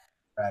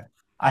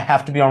I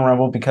have to be on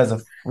Rumble because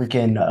of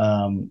freaking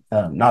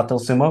Nato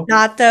Sumo.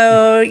 Not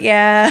though,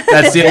 yeah.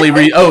 That's the only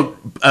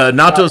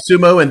Nato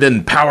Sumo and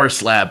then Power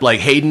Slap. Like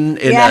Hayden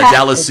in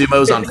Dallas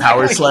Sumo's on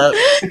Power Slap.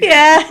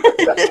 Yeah.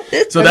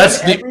 So that's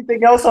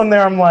everything else on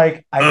there. I'm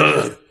like,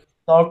 it's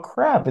all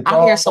crap. It's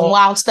I hear some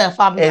wild stuff.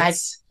 I'll be like,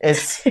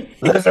 it's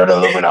Lizard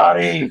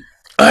Illuminati.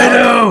 I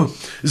know.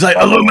 It's like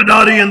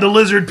Illuminati and the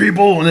lizard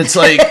people, and it's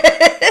like.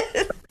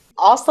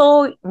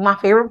 Also, my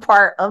favorite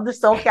part of the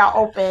SoCal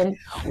Open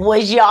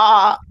was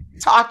y'all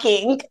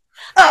talking.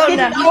 I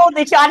didn't know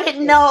that y'all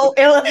didn't know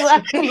it was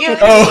a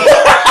community.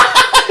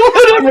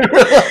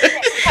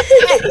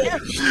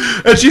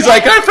 And she's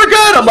like, I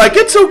forgot. I'm like,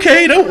 it's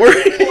okay. Don't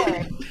worry.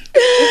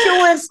 It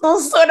was some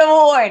sort of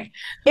award.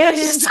 It was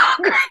just so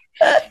great.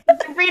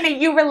 Sabrina,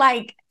 you were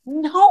like,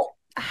 no,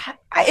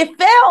 it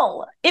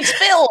fell. It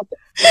spilled.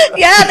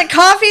 Yeah, the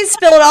coffee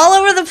spilled all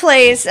over the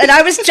place, and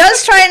I was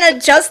just trying to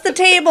adjust the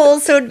table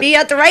so it'd be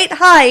at the right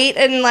height,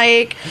 and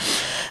like,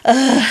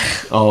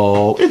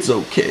 oh, it's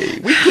okay.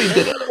 We cleaned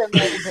it up.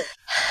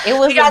 It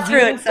was we got through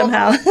it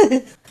somehow.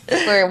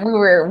 Where we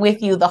were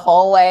with you the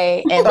whole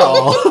way, and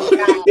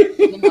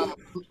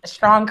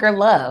stronger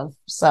love.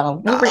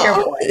 So we were here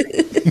for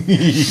it.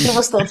 We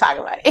will still talk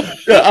about it.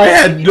 I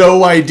had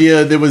no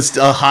idea there was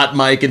a hot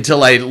mic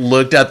until I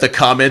looked at the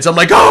comments. I'm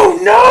like, oh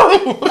no!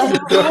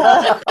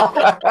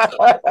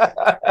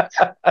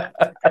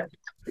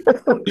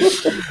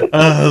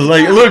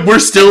 Like, look, we're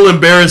still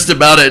embarrassed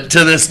about it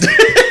to this day.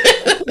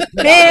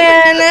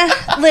 Man,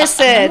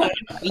 listen.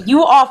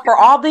 You offer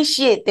all the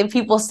shit that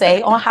people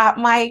say on hot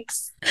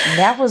mics.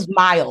 That was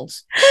mild.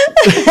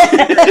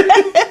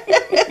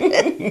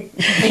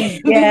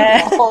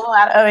 Yeah. A whole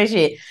lot of other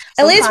shit.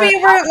 At least we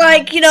weren't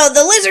like,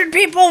 the lizard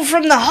people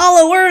from the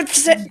Hollow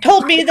Earth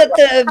told me that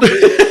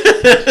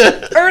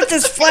the Earth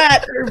is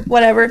flat or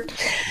whatever.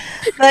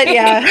 But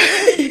yeah.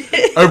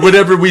 Or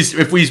whatever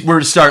if we were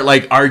to start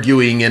like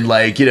arguing and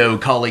like,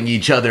 calling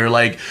each other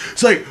like,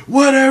 it's like,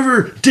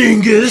 whatever,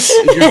 dingus.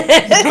 Put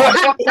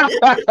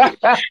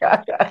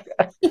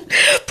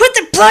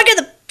the plug in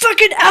the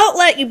fucking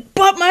outlet, you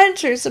butt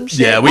munch, or some shit.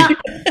 Yeah, we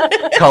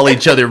call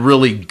each other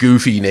really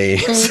goofy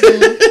names.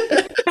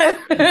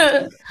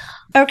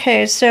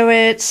 Okay, so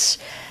it's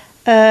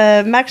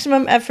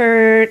maximum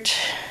effort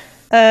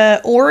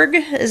org.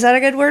 Is that a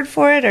good word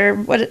for it, or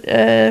what?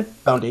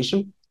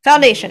 Foundation.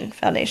 Foundation.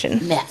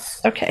 Meth.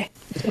 Okay.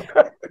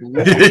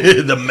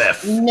 The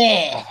meth.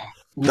 Meh.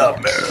 The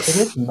meth. It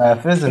is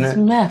meth, isn't It's it?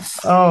 meth.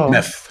 Oh,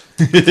 Meth.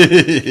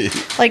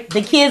 Like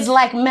The kids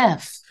like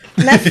meth.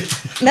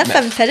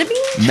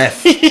 methamphetamine?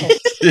 Meth.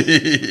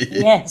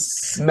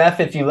 Yes. meth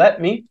if you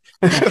let me.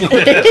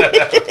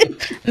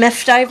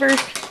 Meth diver.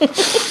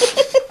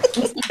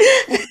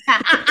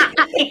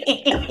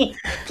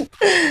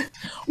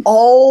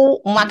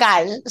 Oh my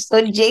gosh.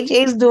 So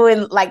JJ's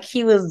doing like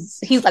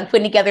he's like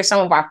putting together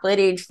some of our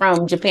footage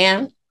from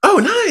Japan. Oh,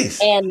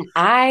 nice. And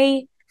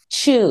I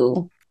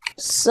chew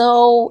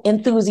so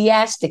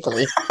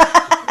enthusiastically.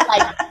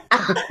 Like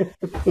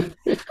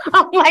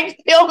I'm like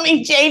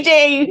filming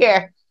JJ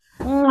here.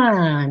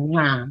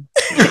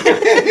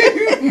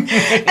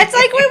 It's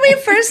like when we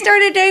first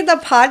started doing the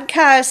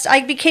podcast,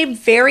 I became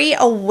very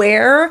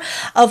aware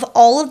of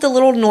all of the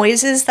little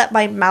noises that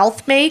my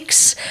mouth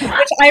makes,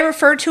 which I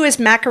refer to as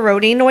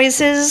macaroni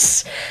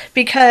noises,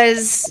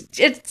 because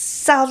it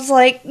sounds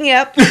like,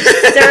 yep,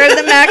 they're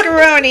the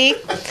macaroni.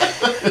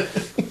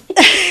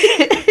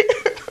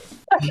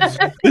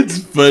 It's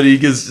funny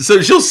because so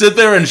she'll sit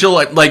there and she'll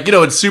like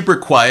it's super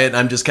quiet and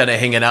I'm just kind of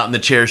hanging out in the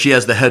chair. She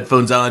has the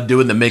headphones on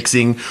doing the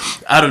mixing.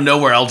 Out of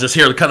nowhere I'll just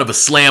hear kind of a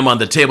slam on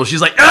the table.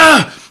 She's like,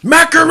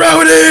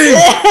 macaroni.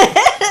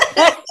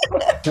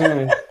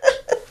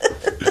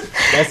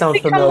 That sounds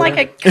Become familiar. like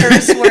a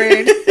curse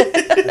word.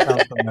 That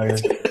sounds familiar.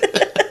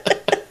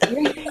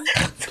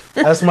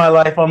 That's my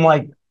life. I'm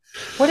like,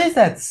 what is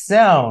that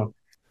sound?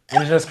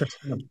 And it's just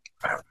Christina.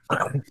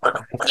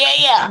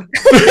 Yeah.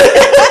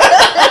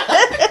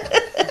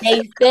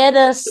 They fed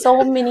us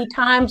so many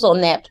times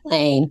on that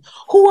plane.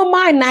 Who am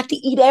I not to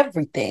eat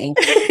everything?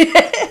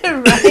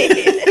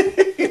 Right.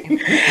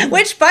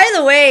 Which, by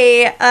the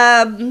way,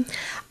 I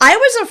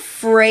was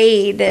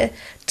afraid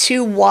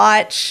to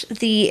watch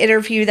the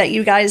interview that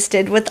you guys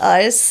did with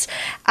us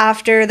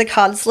after the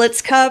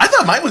Consulates Cup. I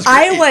thought mine was great.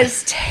 I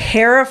was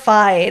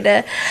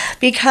terrified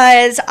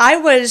because I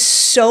was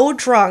so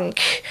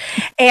drunk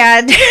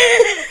and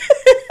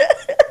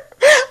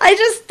I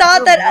just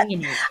thought that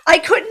I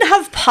couldn't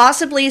have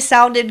possibly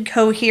sounded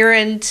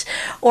coherent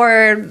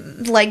or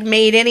like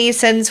made any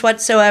sense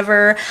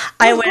whatsoever.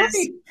 I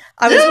was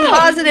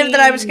positive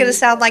that I was going to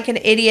sound like an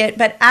idiot,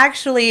 but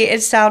actually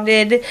it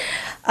sounded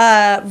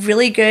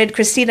really good.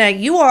 Christina,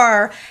 you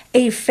are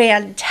a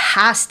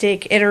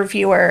fantastic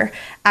interviewer,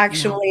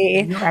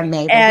 actually. You're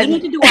amazing. And we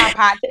need to do our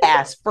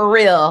podcast for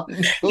real.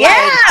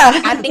 yeah,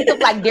 I think of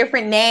like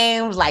different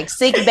names, like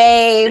Sick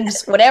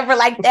Babes, whatever,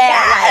 like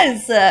that.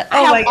 yes. Like,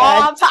 Oh my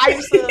god, all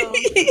types of.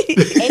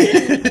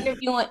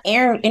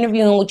 And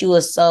interviewing with you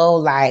was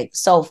so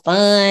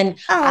fun.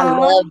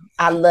 Aww.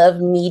 I love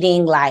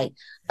meeting like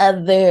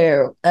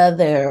other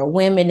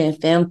women and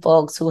femme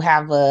folks who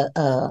have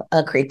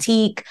a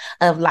critique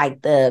of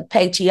like the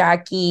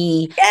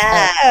patriarchy,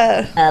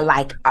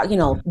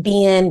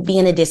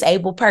 being a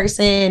disabled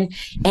person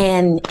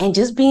and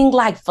just being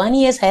like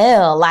funny as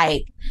hell,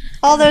 like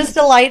all those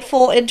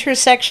delightful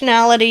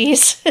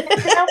intersectionalities.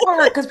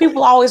 because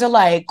people always are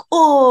like,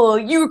 oh,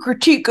 you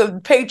critique of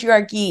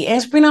patriarchy,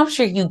 and Sabrina, I'm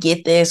sure you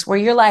get this where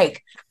you're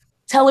like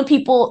telling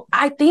people,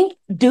 I think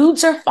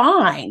dudes are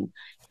fine.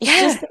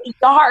 It's just that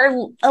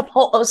y'all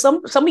are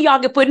some of y'all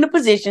get put in a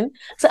position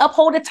to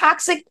uphold a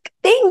toxic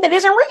thing that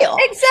isn't real.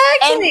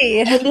 Exactly.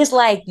 And it's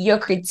like your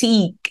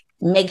critique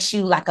makes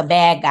you like a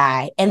bad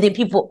guy. And then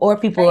people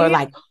are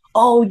like,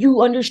 oh,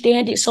 you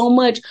understand it so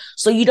much,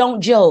 so you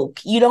don't joke.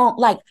 You don't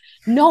like,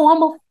 no,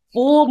 I'm a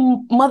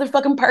full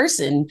motherfucking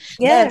person.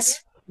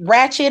 That's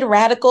ratchet,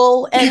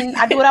 radical, and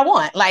I do what I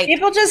want. Like,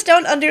 people just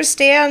don't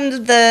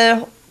understand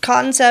the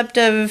concept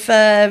of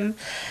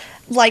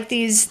like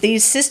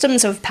these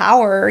systems of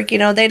power. You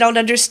know, they don't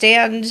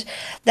understand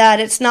that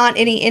it's not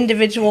any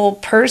individual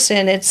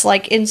person, it's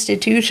like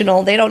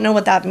institutional. They don't know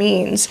what that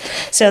means,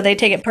 so they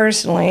take it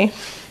personally.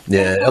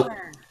 Yeah,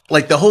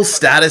 like the whole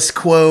status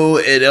quo,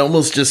 it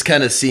almost just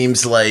kind of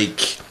seems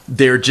like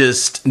they're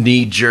just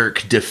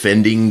knee-jerk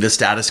defending the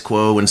status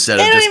quo instead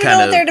of just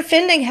kind of... they're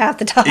defending half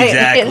the time.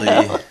 Exactly. You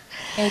know?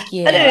 Thank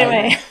you. But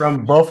anyway.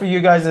 From both of you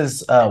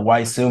guys'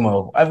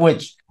 Sumo, of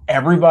which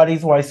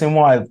everybody's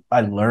Sumo,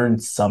 I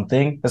learned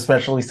something,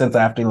 especially since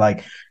I have to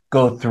like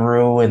go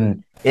through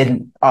and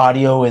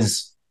audio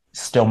is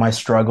still my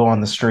struggle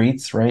on the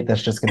streets, right?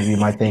 That's just going to be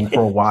my thing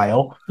for a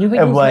while.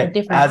 But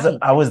as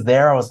I was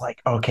there, I was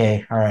like,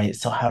 okay, all right,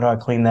 so how do I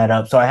clean that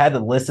up? So I had to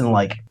listen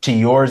like to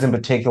yours in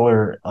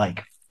particular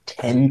like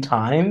 10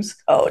 times.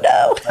 Oh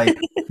no. Like,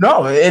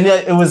 no, and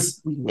it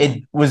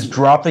was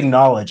dropping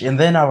knowledge. And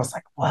then I was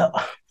like,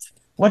 well,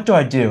 what do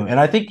I do? And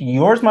I think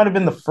yours might have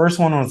been the first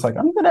one where it's like,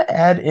 I'm going to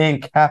add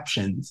in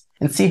captions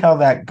and see how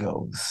that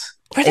goes.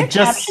 Were there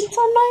captions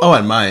on mine? Oh,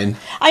 on mine.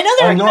 I know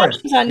there were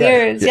captions on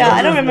yours. Yeah,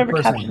 I don't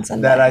remember captions on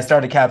that. mine. I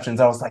started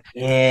captions. I was like,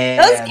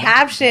 yeah. Those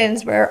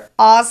captions were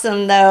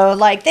awesome, though.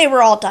 Like, they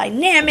were all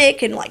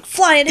dynamic and, like,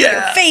 flying in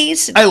your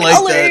face and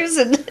colors.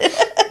 And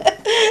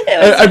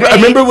I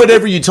remember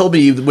whenever you told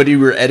me when you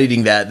were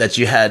editing that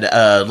you had,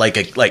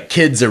 like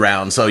kids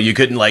around, so you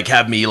couldn't, like,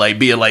 have me, like,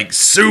 being, like,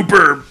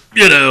 super...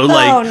 You know,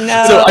 like, oh,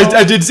 no. So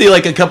I did see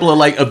like a couple of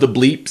like of the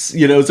bleeps,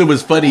 you know, so it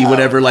was funny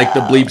whenever like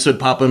the bleeps would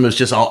pop them, it was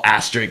just all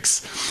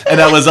asterisks.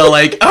 And I was all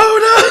like, oh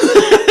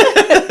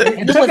no.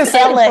 It took a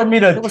second for me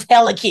it was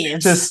hella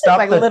kids. To stop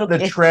like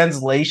the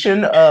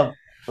translation of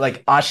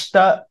like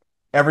ashita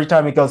every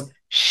time it goes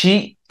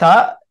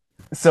shita.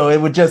 So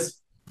it would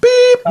just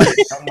beep.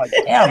 I'm like,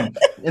 damn.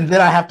 And then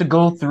I have to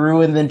go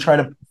through and then try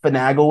to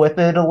finagle with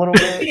it a little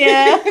bit.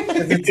 Yeah.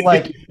 It's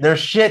like,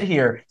 there's shit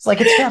here. It's like,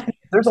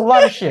 there's a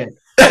lot of shit.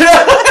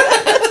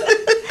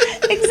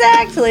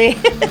 Exactly.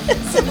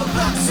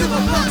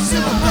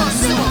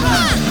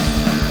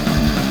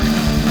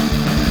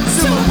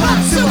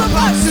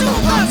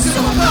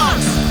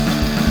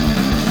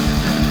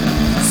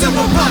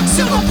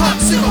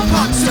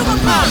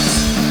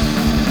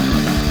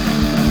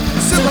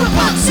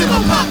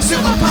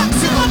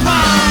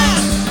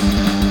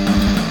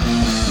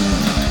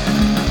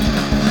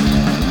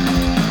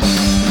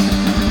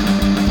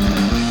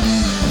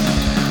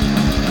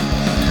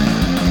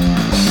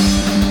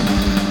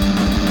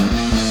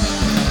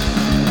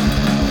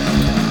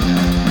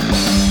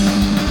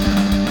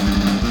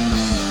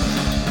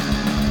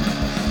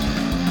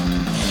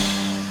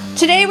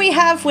 Today we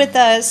have with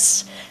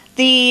us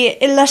the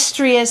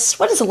illustrious.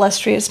 What does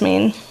illustrious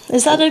mean?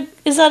 Is that a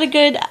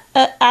good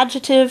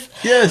adjective?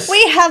 Yes.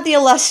 We have the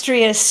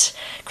illustrious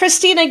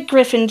Christina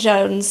Griffin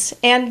Jones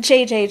and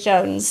JJ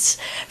Jones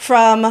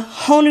from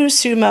Honu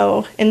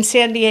Sumo in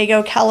San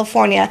Diego,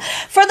 California,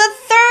 for the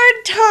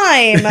third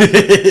time on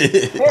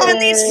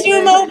the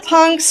Sumo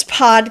Punks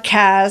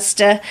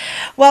podcast.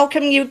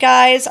 Welcome, you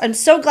guys. I'm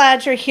so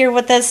glad you're here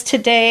with us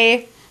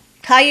today.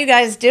 How you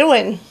guys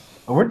doing?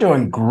 We're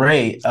doing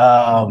great.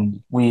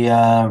 We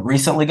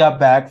recently got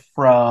back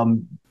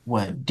from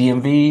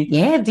DMV?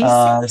 Yeah,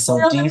 DC. So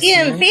DC.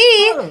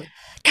 DMV?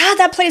 God,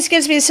 that place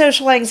gives me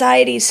social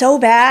anxiety so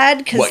bad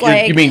because,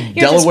 like, you mean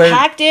you're Delaware? just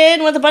packed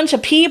in with a bunch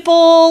of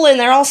people and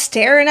they're all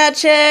staring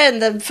at you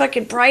and the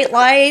fucking bright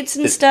lights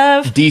and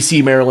stuff.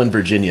 DC, Maryland,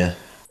 Virginia.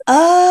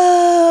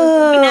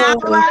 Oh. I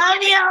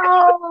love you.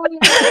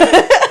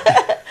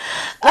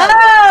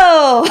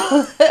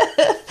 Oh.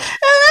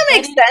 that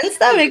makes sense.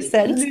 That makes We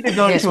sense. need to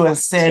go to a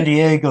San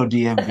Diego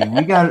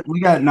DMV. We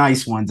got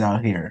nice ones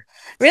out here.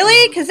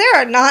 Really? Because there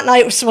are not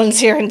nice ones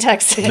here in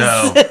Texas.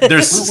 No,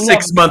 there's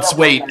 6 months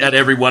wait at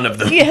every one of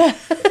them. Yeah.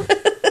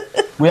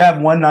 We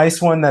have one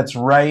nice one that's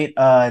right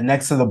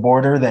next to the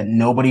border that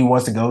nobody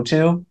wants to go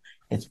to.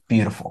 It's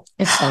beautiful.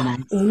 It's so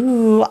nice.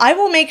 Ooh, I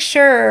will make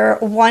sure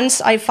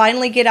once I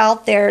finally get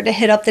out there to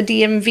hit up the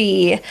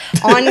DMV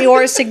on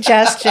your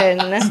suggestion.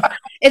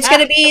 It's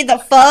going to be the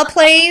pho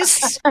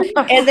place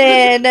and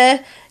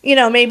then,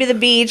 maybe the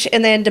beach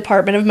and then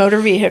Department of Motor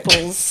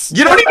Vehicles.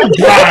 You don't even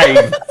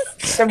drive.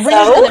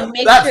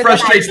 That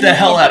frustrates the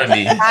hell out of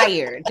me.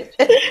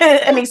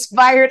 An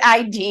expired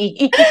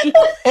ID.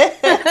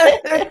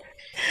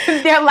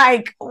 They're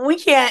like,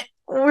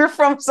 we're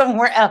from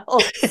somewhere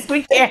else.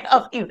 We can't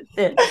help you with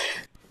this.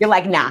 You're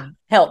like, nah,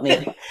 help me.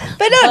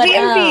 But no,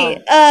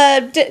 DMV,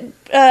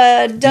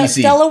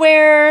 DC.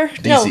 Delaware,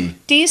 DC. no,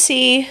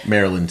 DC,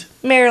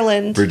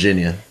 Maryland,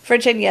 Virginia. So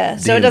it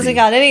DMV. doesn't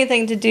got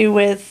anything to do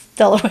with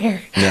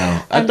Delaware.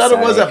 No, I thought it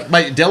was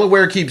my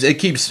Delaware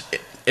keeps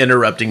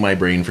interrupting my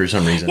brain for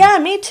some reason. Yeah,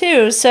 me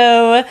too.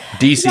 So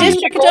DC.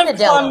 District of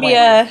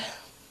Columbia.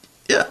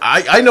 Yeah,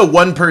 I know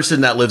one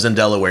person that lives in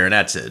Delaware, and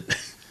that's it.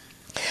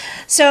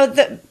 So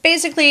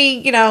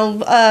basically,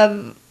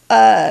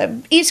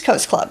 East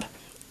Coast Club.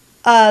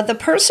 The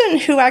person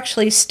who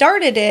actually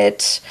started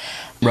it,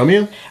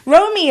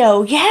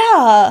 Romeo,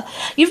 yeah.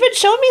 You've been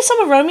showing me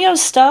some of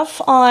Romeo's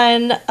stuff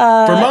on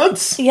for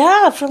months.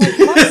 Yeah, for like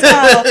months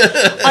now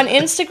on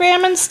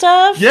Instagram and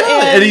stuff.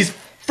 Yeah, and he's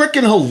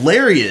freaking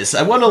hilarious.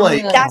 I want to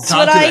That's talk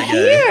what to I that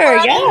hear.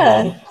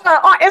 Yeah,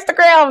 on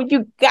Instagram,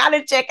 you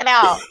gotta check it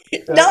out.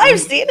 no,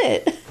 I've seen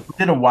it.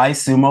 Did a Y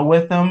sumo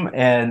with him,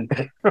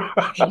 and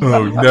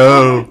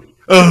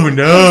Oh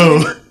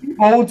no! he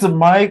holds a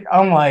mic.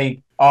 I'm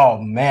like, oh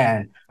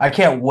man, I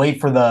can't wait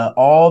for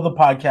all the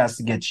podcasts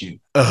to get you.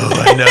 Oh,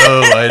 I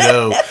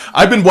know.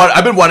 I've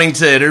been wanting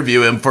to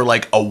interview him for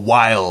like a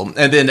while,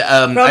 and then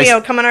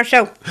Romeo, come on our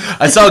show.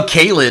 I saw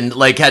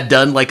Kaylin had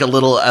done like a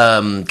little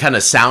kind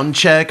of sound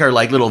check or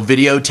like little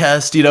video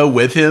test,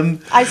 with him.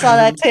 I saw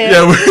that too.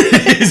 Yeah,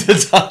 where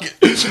he's talking.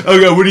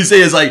 Okay, what do you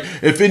say is like,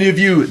 if any of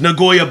you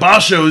Nagoya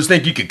Bashos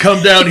think you could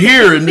come down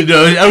here, and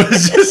I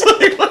was just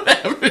like,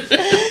 whatever.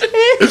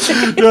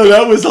 No,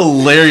 that was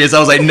hilarious. I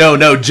was like,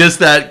 no, just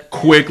that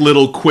quick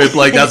little quip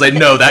like that. I was like,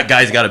 no, that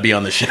guy's got to be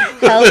on the show.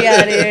 Hell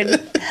yeah,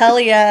 dude. Hell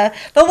yeah.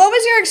 But what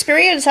was your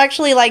experience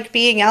actually like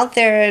being out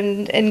there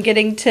and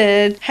getting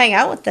to hang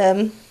out with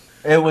them?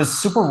 It was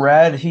super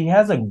rad. He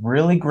has a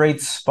really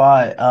great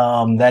spot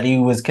that he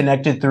was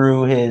connected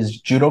through his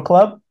judo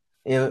club.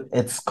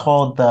 It's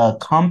called the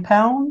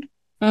Compound.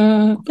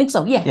 I think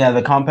so, yeah. Yeah,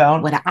 the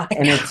Compound.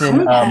 And it's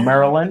in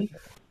Maryland.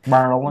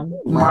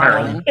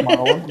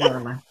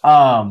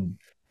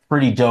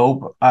 Pretty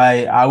dope.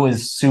 I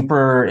was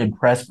super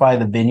impressed by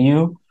the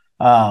venue.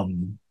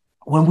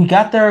 When we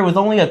got there, it was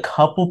only a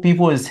couple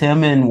people. It was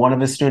him and one of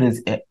his students,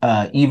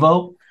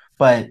 Evo,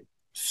 but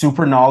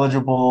super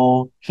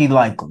knowledgeable. He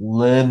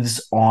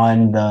lives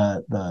on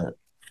the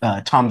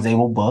Tom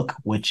Zabel book,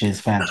 which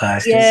is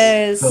fantastic.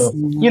 Yes. So,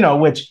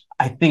 which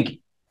I think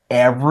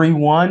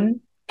everyone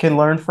can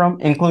learn from,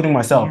 including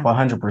myself,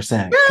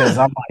 100%. Because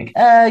I'm like,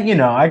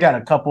 I got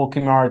a couple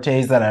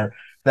Kimarates that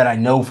I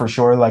know for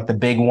sure, like the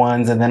big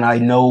ones, and then I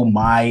know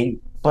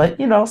mine. But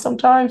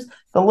sometimes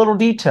the little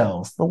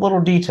details.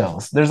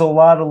 There's a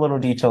lot of little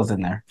details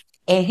in there.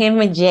 And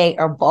him and Jay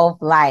are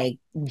both like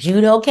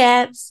judo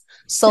cats.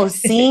 So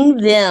seeing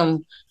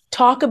them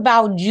talk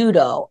about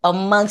judo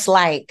amongst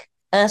like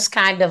us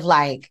kind of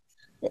like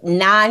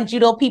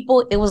non-judo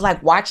people, it was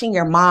like watching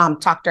your mom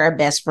talk to her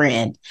best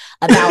friend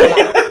about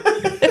like,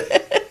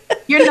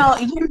 you're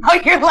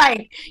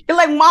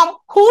like, Mom,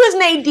 who is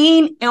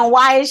Nadine and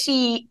why is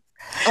she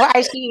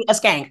a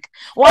skank?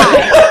 Why?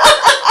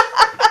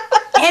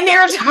 And they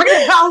were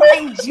talking about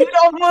like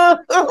judo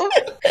moves.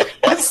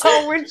 And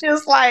so we're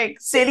just like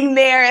sitting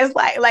there. It's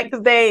like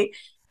cause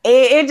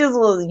it just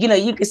was,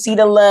 you could see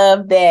the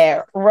love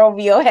that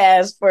Romeo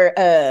has for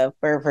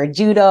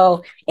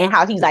judo and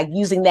how he's like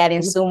using that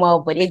in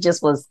sumo. But it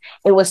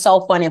was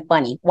so fun and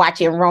funny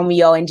watching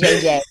Romeo and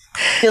JJ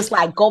just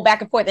like go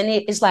back and forth. And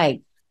it's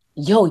like,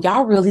 yo,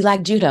 y'all really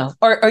like judo,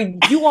 or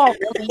you all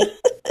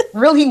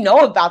really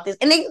know about this?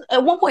 And they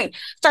at one point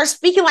start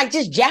speaking like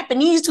just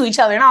Japanese to each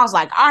other, and I was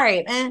like, all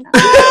right, man.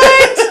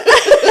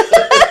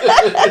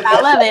 I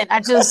love it.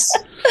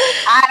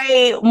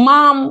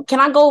 Mom, can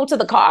I go to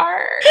the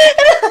car?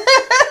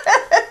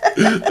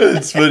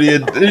 It's funny.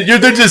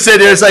 They're just sitting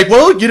there. It's like,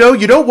 well, you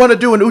don't want to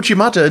do an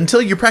uchimata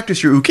until you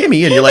practice your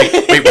ukemi, and you're like,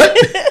 wait, what?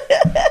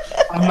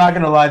 I'm not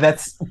gonna lie,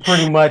 that's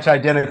pretty much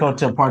identical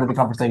to part of the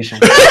conversation.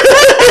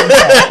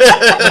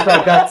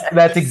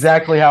 That's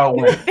exactly how it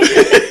went.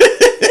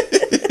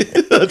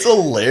 That's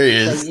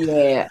hilarious.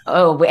 Yeah.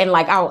 Oh, and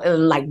like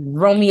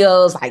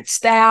Romeo's like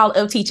style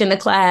of teaching the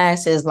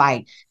class is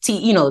like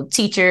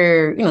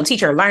teacher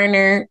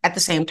learner at the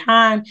same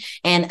time.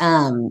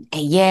 And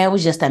yeah, it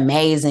was just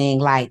amazing.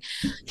 Like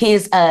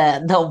his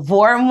the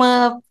warm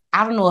up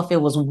I don't know if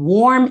it was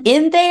warm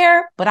in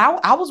there, but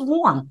I was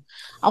warm.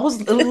 I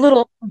was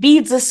little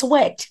beads of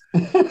sweat. I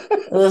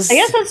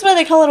guess that's why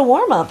they call it a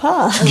warm up,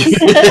 huh?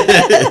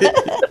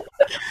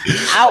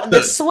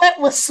 The sweat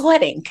was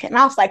sweating, and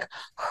I was like,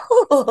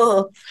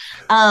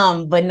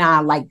 but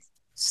nah, like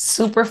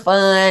super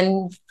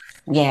fun.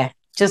 Yeah,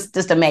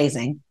 just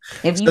amazing.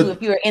 If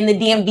you're in the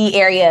DMV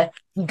area,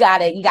 you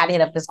gotta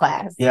hit up this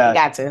class. Yeah, you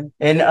got to.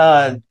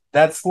 And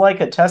that's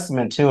like a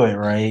testament to it,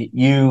 right?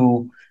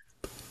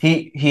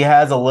 He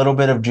has a little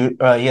bit of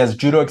he has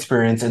judo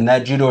experience, and that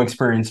judo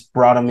experience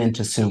brought him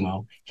into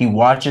sumo. He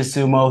watches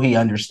sumo, he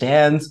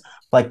understands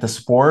like the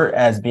sport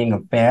as being a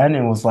fan,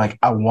 and was like,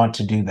 I want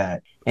to do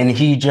that. And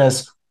he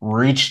just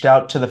reached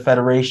out to the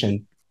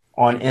federation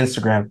on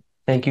Instagram.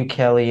 Thank you,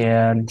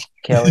 Kellyanne.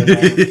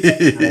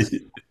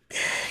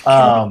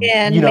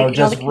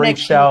 Just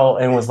reached out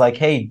and was like,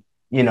 hey,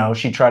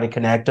 she tried to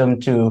connect him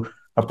to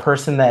a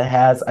person that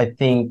has, I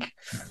think,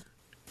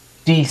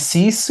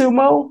 DC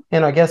sumo,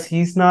 and I guess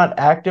he's not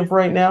active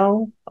right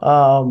now.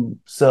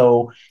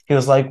 So he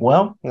was like,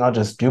 well, I'll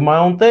just do my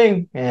own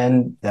thing,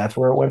 and that's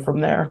where it went from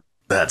there.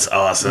 That's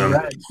awesome.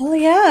 Right. Oh,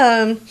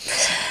 yeah.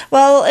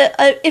 Well,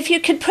 if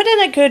you could put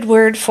in a good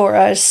word for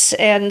us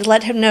and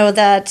let him know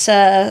that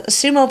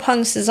Sumo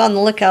Punks is on the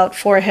lookout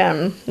for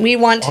him. We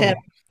want him.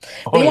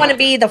 We want to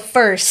be the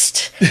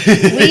first.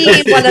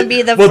 We want to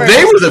be the first. Well,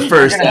 they were the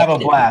first. You're going to have a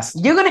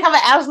blast. You're going to have an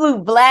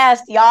absolute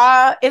blast,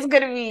 y'all. It's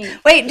going to be...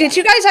 Wait, did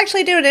you guys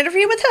actually do an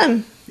interview with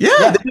him? Yeah,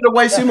 they did a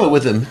white sumo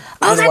with him.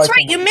 Oh, that's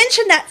right. You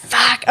mentioned that.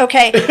 Fuck.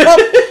 Okay.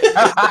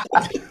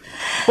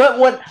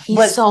 Well,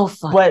 He's so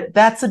fun. But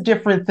that's a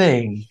different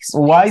thing.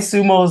 Why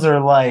sumos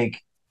are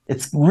like,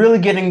 it's really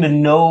getting to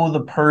know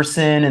the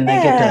person, and they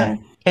get to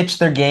pitch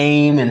their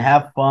game and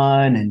have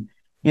fun, and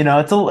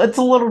it's a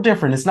little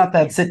different. It's not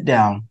that sit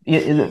down.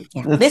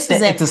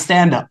 It's a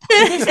stand up.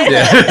 This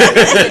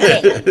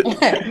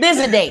is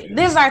a date.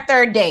 This is our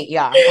third date,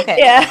 y'all. Okay.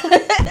 Yeah.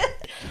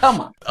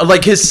 Come on.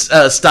 Like his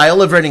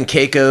style of running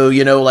keiko,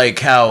 like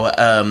how,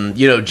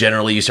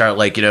 generally you start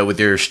like, with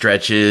your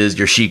stretches,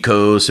 your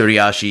shiko,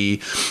 soriashi.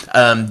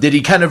 Did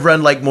he kind of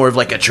run like more of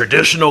like a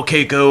traditional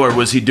keiko, or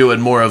was he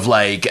doing more of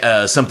like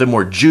something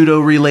more judo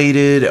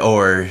related,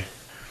 or?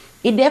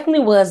 It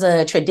definitely was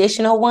a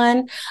traditional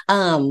one.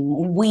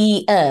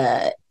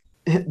 The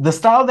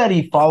style that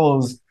he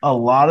follows a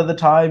lot of the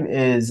time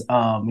is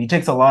he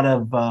takes a lot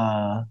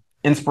of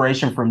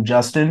inspiration from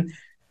Justin,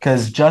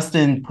 because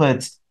Justin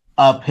puts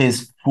up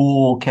his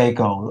full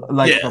keiko,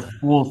 like the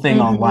full thing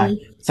online.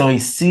 So he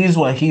sees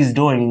what he's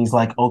doing, and he's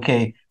like,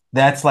 okay,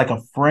 that's like a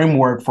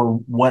framework for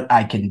what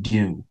I can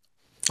do.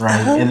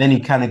 Right. And then he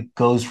kind of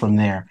goes from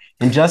there.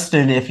 And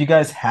Justin, if you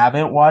guys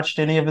haven't watched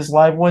any of his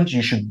live ones,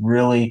 you should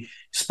really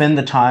spend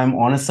the time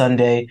on a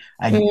Sunday.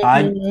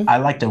 I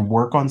like to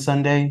work on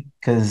Sunday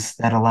because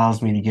that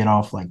allows me to get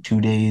off like 2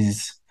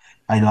 days.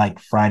 I like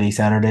Friday,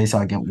 Saturday, so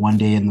I get 1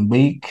 day in the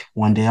week,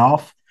 1 day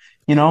off,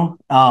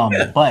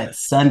 but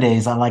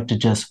Sundays I like to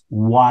just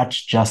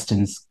watch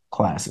Justin's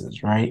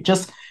classes, right?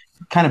 Just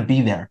kind of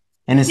be there.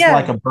 And it's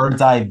like a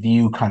bird's eye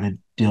view kind of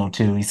deal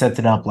too. He sets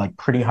it up like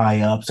pretty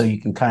high up so you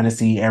can kind of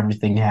see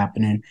everything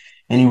happening,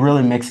 and he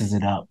really mixes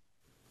it up.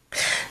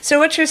 So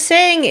what you're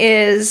saying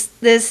is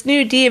this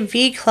new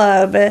DMV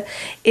club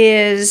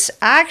is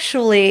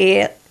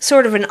actually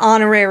sort of an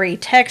honorary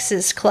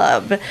Texas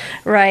club,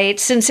 right?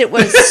 Since it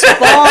was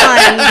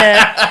spawned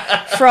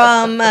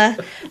from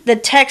the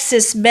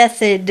Texas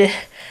method,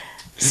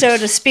 so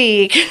to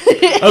speak.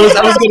 I was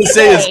going to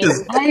say this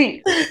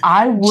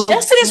because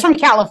Justin is from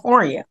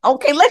California.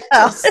 Okay, let's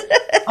just.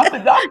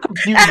 I'm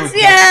confused.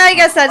 I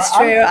guess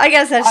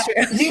that's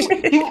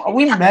true.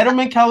 We met him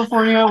in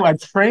California. I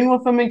trained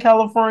with him in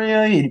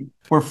California.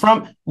 We're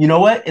from. You know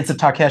what? It's a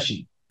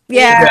Takeshi.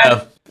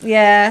 Yeah.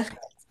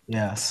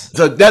 Yes.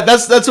 So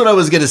that's what I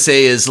was gonna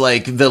say is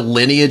like the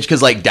lineage,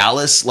 because like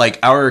Dallas, like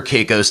our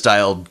keiko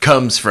style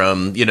comes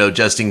from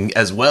Justin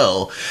as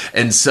well,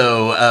 and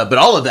so but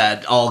all of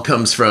that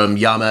comes from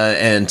Yama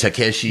and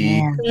Takeshi,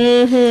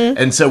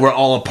 and so we're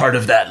all a part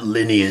of that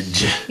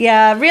lineage.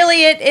 Yeah,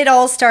 really, it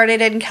all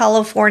started in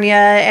California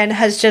and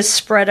has just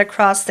spread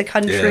across the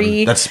country.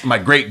 Yeah, that's my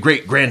great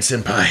grand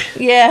senpai.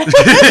 Yeah.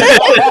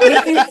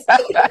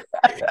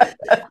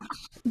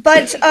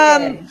 But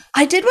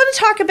I did want to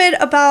talk a bit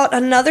about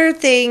another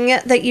thing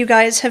that you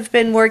guys have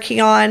been working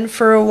on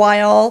for a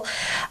while.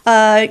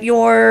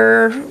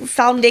 Your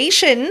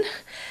foundation,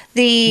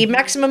 the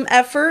Maximum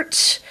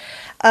Effort.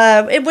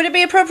 Would it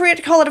be appropriate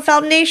to call it a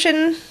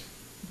foundation?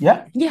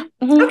 Yeah.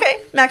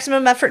 Okay,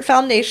 Maximum Effort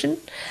Foundation.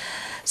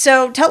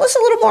 So tell us a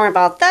little more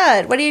about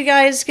that. What do you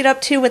guys get up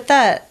to with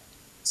that?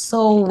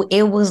 So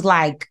it was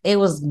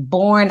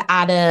born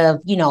out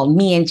of,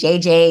 me and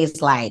JJ's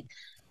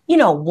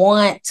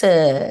want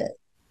to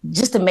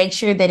just to make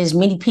sure that as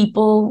many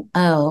people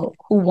who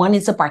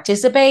wanted to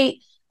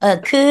participate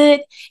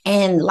could,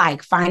 and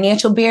like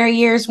financial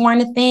barriers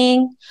weren't a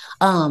thing.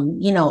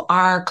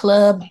 Our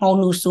club,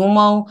 Honu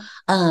Sumo,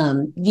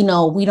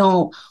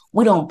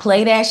 we don't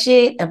play that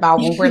shit about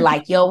when we're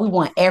like, yo, we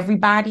want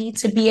everybody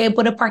to be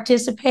able to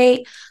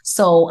participate.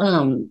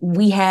 So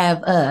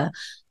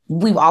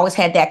we've always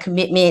had that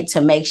commitment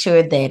to make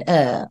sure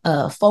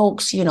that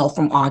folks,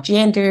 from all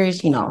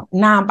genders,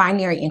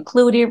 non-binary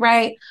included,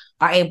 right,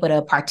 are able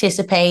to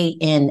participate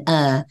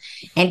and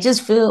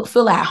just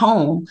feel at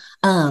home.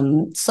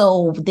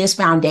 So this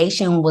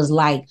foundation was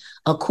like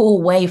a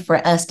cool way for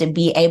us to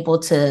be able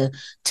to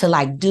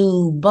like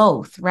do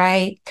both,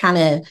 right? Kind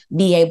of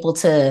be able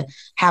to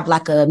have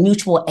like a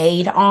mutual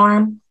aid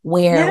arm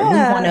where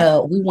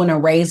we want to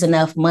raise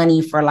enough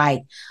money for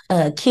like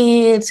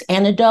kids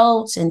and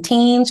adults and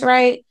teens,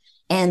 right?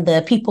 And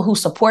the people who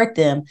support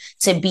them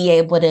to be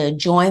able to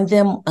join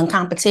them in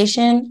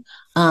competition.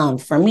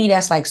 For me,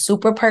 that's like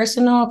super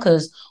personal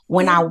because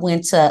when I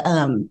went to,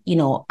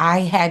 I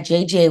had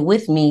JJ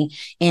with me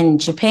in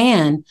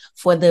Japan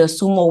for the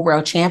Sumo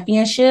World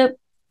Championship.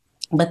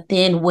 But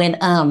then when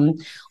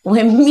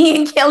me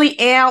and Kelly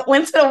Ann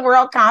went to the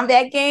World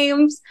Combat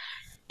Games,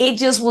 it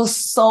just was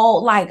so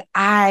like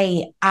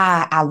I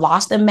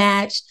lost a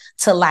match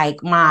to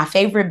like my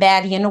favorite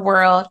baddie in the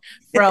world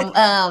from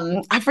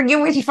I forget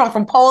where she's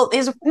from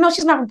Poland. No,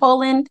 she's not from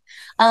Poland.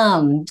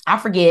 I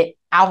forget.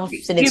 I'll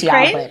send it to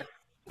y'all, but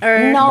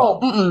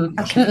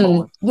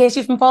no. Yeah,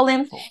 she's from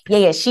Poland.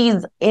 Yeah,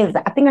 she's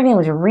I think her name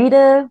was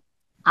Rita.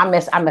 I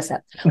mess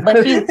up,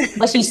 but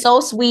she's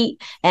so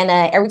sweet, and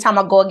every time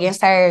I go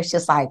against her, it's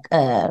just like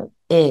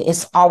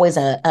it's always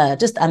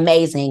just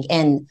amazing,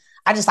 and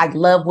I just like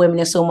love women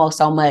in sumo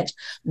so much.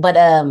 But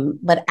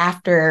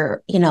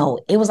after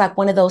it was like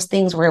one of those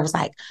things where it was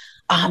like,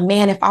 oh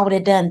man, if I would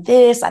have done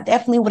this, I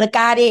definitely would have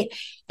got it.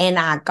 And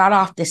I got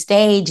off the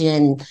stage,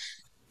 and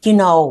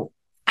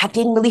I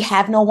didn't really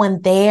have no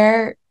one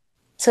there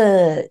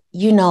to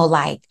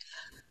like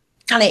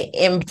kind of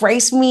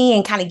embrace me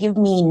and kind of give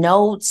me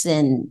notes,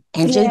 and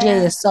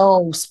JJ is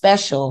so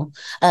special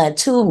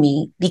to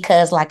me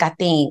because like I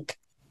think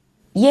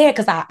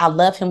because I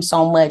love him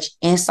so much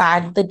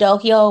inside the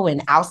dojo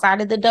and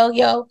outside of the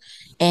dojo,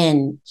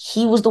 and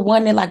he was the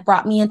one that like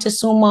brought me into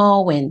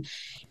sumo, and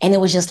it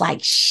was just like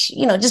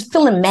just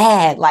feeling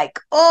mad like,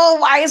 oh,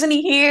 why isn't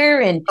he here?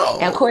 And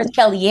of course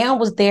Kellyanne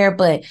was there,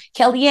 but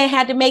Kellyanne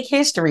had to make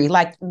history.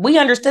 Like we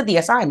understood the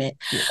assignment.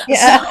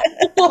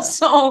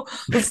 So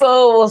it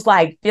was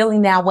like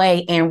feeling that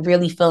way and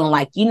really feeling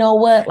like, you know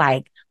what,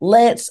 like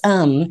let's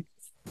bring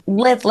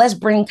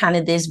kind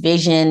of this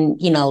vision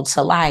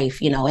to life,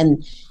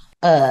 and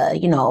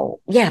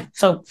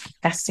so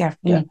that's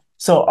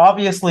So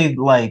obviously,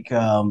 like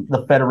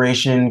the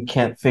federation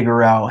can't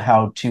figure out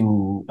how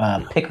to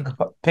pick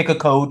a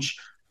coach.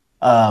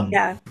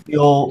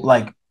 You'll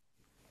like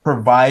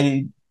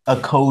provide a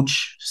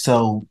coach.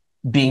 So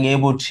being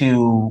able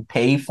to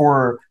pay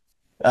for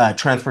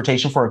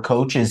transportation for a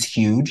coach is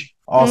huge.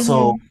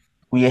 Also,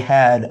 we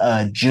had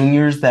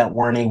juniors that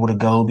weren't able to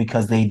go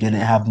because they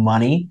didn't have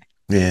money.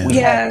 We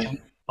had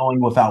juniors going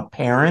without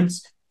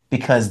parents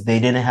because they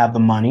didn't have the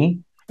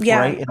money.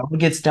 Right? It all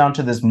gets down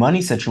to this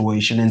money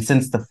situation. And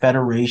since the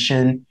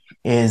federation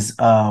is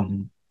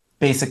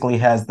basically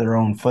has their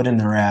own foot in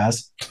their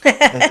ass,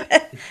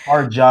 it's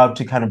our job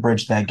to kind of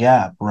bridge that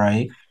gap,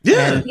 right?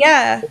 And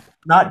it's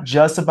not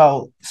just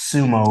about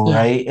sumo,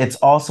 right? It's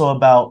also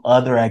about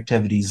other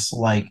activities.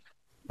 Like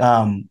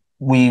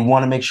we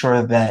want to make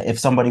sure that if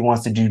somebody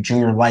wants to do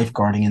junior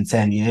lifeguarding in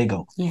San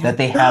Diego, that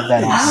they have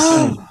that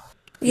opportunity.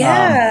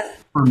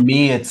 For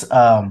me, it's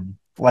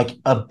like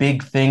a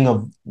big thing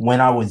of when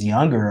I was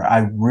younger,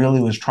 I really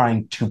was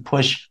trying to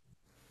push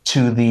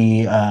to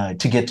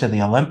get to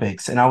the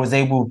Olympics, and I was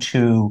able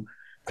to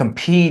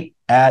compete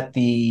at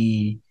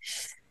I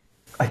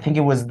think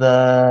it was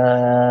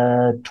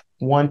the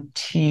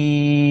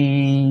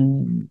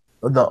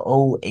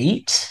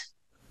 08.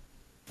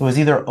 It was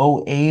either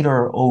 08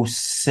 or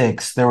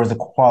 06. There was a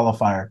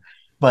qualifier,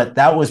 but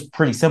that was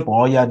pretty simple.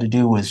 All you had to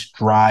do was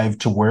drive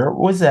to where it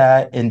was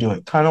at and do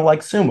it, kind of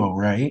like sumo,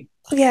 right?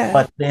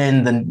 But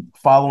then the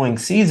following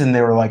season,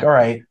 they were like, all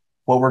right,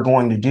 what we're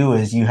going to do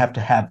is you have to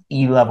have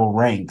E-level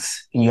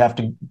ranks and you have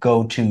to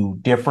go to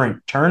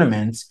different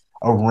tournaments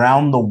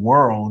around the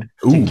world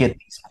to get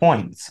these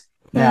points.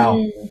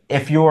 Now,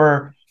 if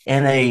you're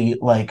in a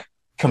like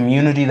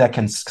community that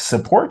can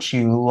support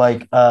you,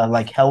 like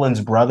Helen's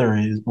brother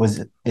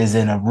is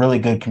in a really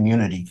good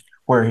community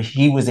where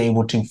he was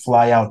able to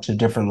fly out to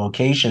different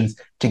locations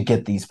to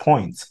get these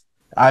points.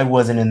 I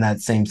wasn't in that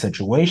same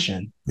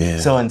situation.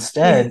 So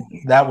instead,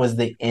 that was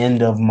the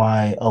end of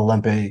my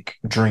Olympic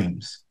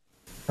dreams.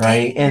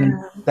 Right. And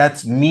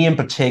that's me in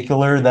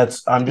particular.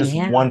 I'm just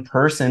one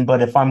person.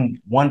 But if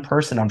I'm one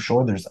person, I'm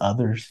sure there's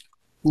others.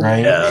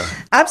 right? Yeah.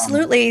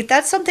 Absolutely.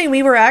 That's something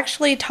we were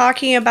actually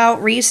talking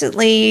about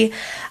recently.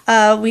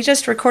 We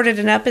just recorded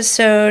an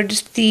episode,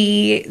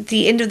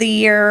 the end of the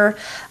year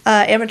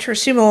Amateur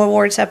Sumo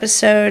Awards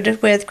episode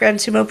with Grand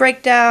Sumo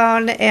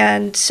Breakdown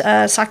and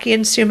Saki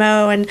and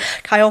Sumo, and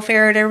Kyle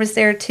Farrader was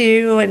there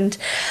too. And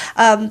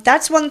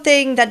that's one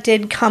thing that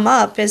did come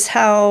up, is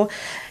how,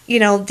 you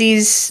know,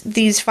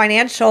 these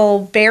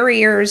financial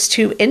barriers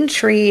to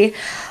entry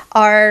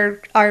are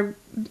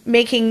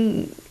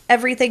making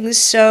everything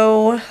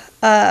so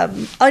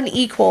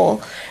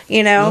unequal,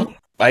 you know.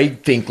 I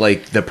think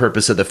like the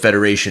purpose of the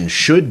federation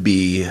should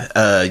be,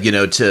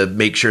 to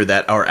make sure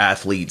that our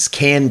athletes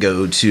can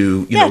go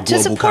to,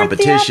 global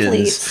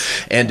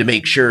competitions, and to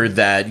make sure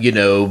that,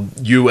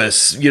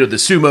 U.S., the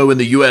sumo in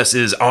the U.S.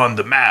 is on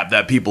the map,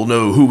 that people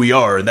know who we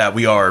are and that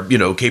we are,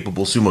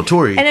 capable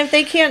sumotori. And if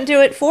they can't do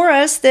it for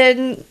us,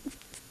 then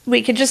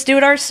we could just do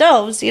it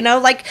ourselves,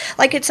 like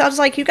it sounds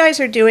like you guys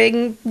are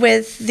doing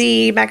with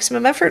the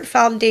Maximum Effort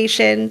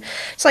Foundation.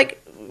 It's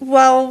like,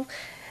 well,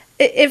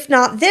 if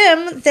not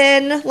them,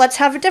 then let's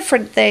have a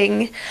different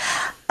thing.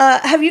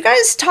 Have you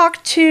guys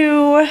talked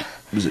to...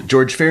 Was it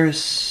George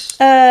Ferris?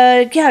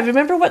 Yeah,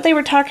 remember what they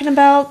were talking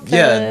about?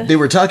 Yeah, they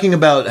were talking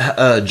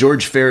about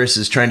George Ferris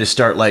is trying to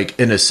start like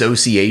an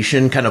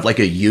association, kind of like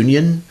a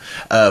union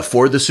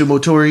for the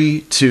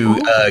sumotori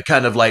to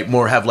kind of like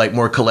have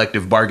more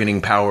collective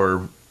bargaining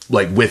power,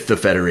 like with the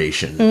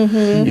federation,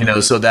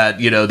 so that,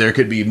 there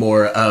could be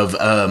more of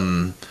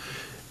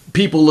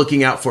people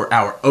looking out for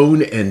our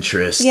own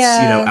interests,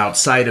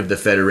 outside of the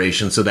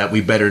federation, so that we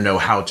better know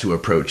how to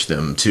approach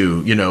them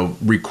to,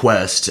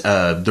 request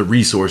the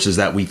resources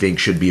that we think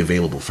should be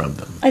available from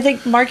them. I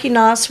think Marky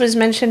Noss was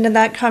mentioned in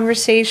that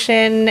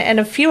conversation, and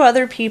a few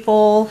other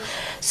people.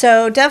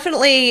 So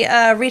definitely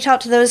reach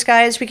out to those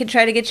guys. We can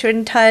try to get you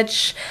in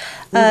touch.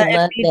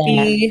 If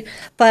need be.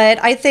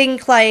 But I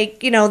think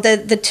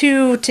the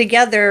two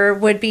together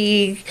would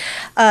be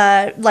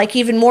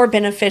even more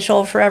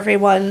beneficial for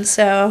everyone.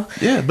 So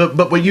yeah,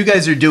 but what you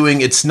guys are doing,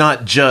 it's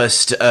not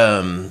just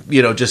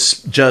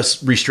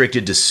just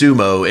restricted to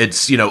sumo.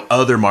 It's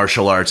other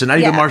martial arts, and not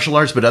even martial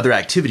arts, but other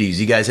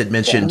activities. You guys had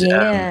mentioned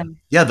the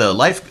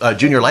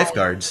junior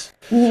lifeguards.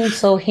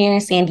 So here in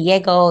San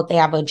Diego, they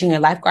have a junior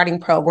lifeguarding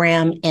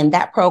program, and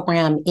that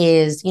program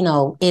is,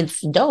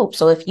 it's dope.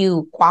 So if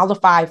you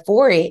qualify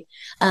for it,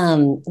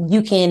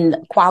 you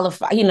can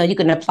qualify, you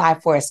can apply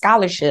for a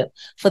scholarship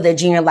for the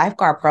junior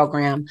lifeguard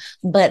program.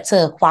 But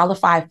to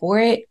qualify for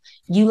it,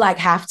 you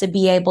have to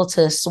be able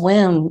to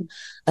swim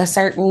a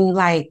certain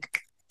a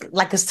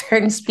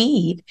certain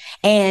speed,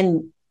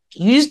 and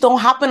you just don't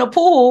hop in a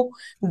pool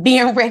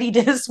being ready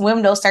to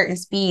swim those certain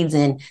speeds.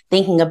 And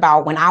thinking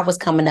about when I was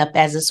coming up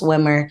as a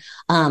swimmer,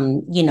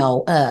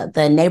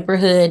 the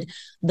neighborhood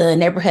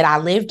I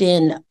lived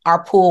in,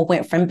 our pool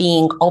went from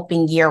being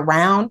open year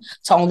round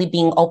to only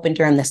being open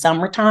during the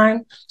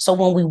summertime. So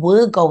when we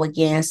would go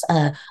against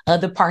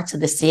other parts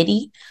of the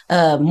city,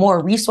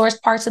 more resource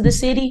parts of the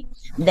city,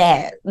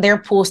 that their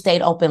pool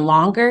stayed open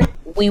longer,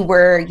 we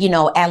were,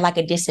 at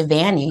a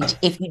disadvantage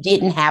if you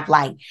didn't have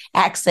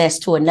access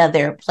to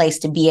another place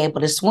to be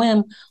able to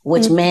swim,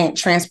 which meant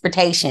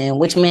transportation,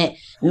 which meant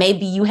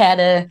maybe you had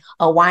a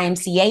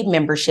YMCA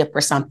membership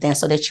or something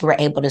so that you were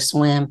able to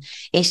swim.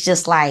 It's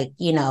just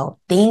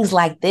things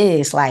like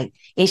this,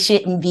 it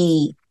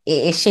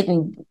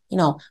shouldn't,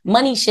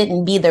 money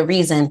shouldn't be the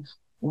reason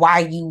why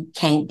you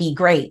can't be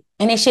great.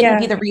 And it shouldn't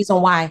be the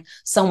reason why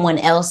someone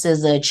else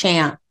is a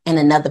champ and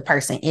another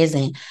person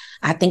isn't.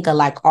 I think of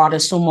all the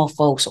sumo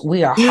folks,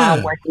 we are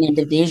hardworking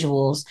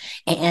individuals,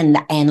 and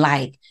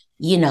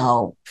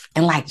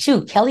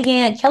shoot,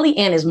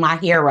 Kellyanne is my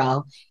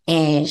hero,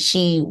 and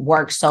she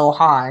works so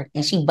hard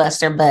and she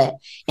busts her butt.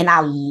 And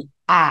I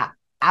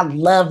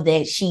love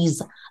that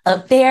she's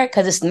up there,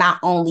 because it's not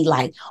only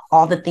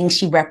all the things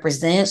she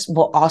represents,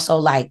 but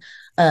also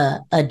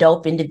a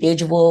dope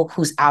individual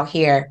who's out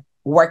here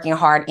working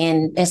hard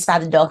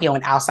inside the dojo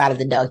and outside of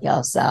the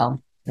dojo.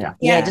 So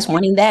just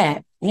wanting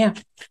that. Yeah.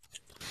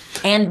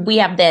 And we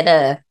have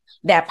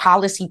that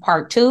policy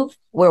part too,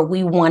 where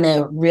we want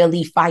to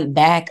really fight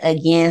back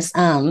against,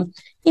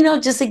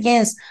 just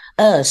against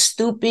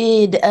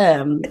stupid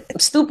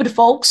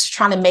folks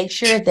trying to make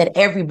sure that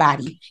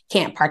everybody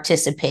can't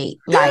participate.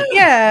 A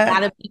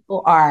lot of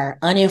people are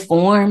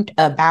uninformed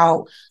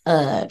about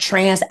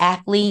trans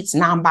athletes,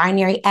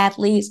 non-binary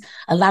athletes.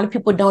 A lot of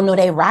people don't know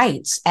their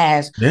rights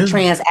as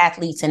trans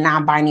athletes and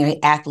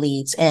non-binary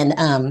athletes, and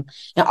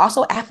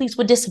also athletes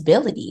with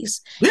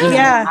disabilities.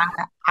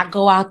 I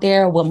go out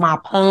there with my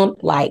pump,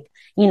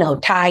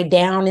 tied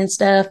down and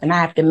stuff, and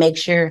I have to make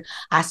sure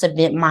I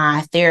submit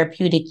my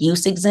therapeutic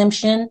use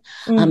exemption.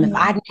 If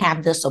I didn't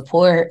have the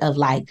support of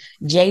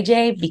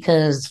JJ,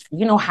 because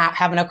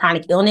having a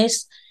chronic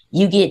illness,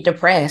 you get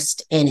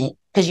depressed in it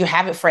because you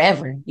have it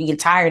forever. You get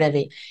tired of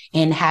it,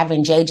 and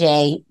having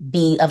JJ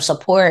be of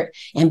support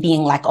and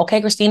being okay,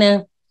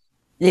 Christina,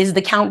 this is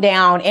the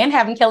countdown, and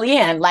having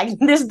Kellyanne,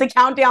 this is the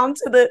countdown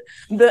to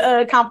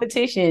the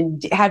competition.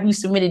 Have you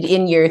submitted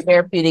in your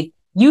therapeutic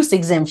use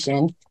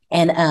exemption?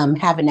 And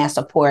having that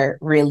support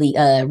really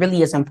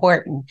is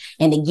important.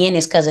 And again,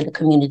 it's because of the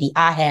community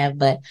I have,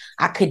 but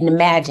I couldn't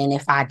imagine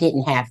if I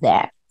didn't have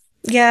that.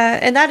 Yeah,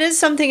 and that is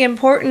something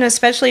important,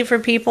 especially for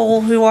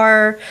people who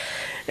are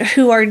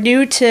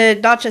new to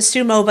not just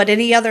sumo but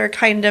any other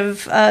kind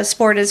of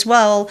sport as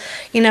well,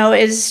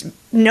 is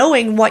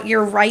knowing what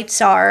your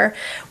rights are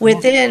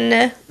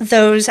within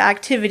those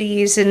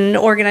activities and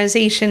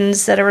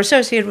organizations that are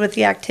associated with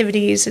the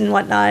activities and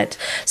whatnot.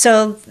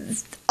 So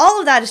all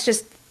of that is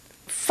just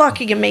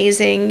fucking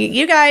amazing.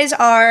 You guys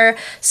are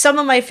some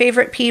of my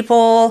favorite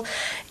people,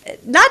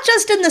 not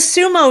just in the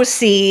sumo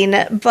scene,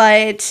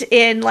 but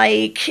in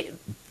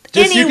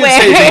just anywhere.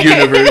 You can say the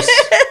universe.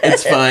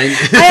 It's fine.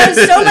 I have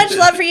so much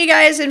love for you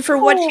guys and for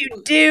what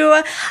you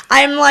do.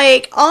 I'm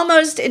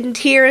almost in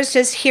tears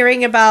just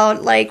hearing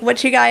about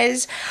what you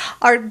guys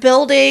are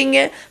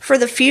building for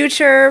the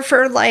future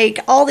for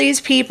all these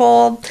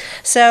people.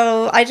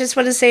 So I just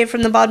want to say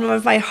from the bottom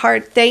of my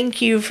heart,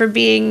 thank you for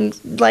being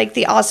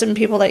the awesome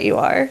people that you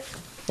are.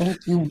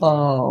 Thank you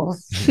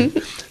both.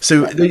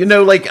 So,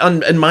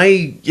 in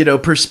my,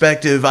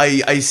 perspective,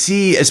 I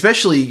see,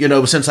 especially,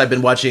 since I've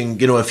been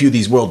watching, a few of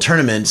these world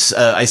tournaments,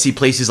 I see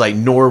places like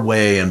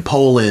Norway and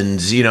Poland,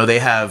 they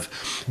have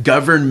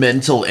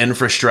governmental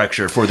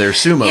infrastructure for their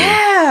sumo.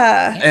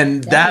 Yeah.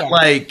 And that,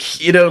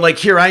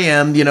 here I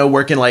am,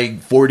 working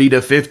 40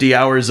 to 50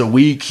 hours a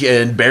week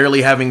and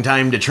barely having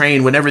time to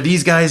train. Whenever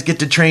these guys get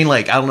to train,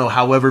 I don't know,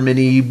 however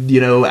many,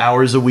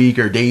 hours a week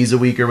or days a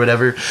week or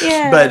whatever.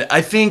 Yeah. But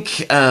I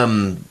think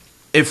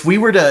if we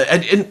were to,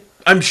 and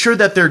I'm sure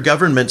that their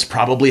governments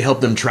probably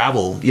help them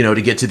travel,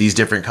 to get to these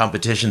different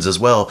competitions as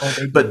well.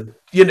 But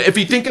if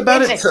you think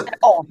about it,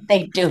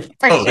 they do.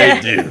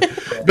 They do.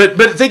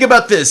 But think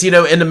about this,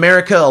 in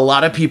America, a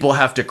lot of people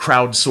have to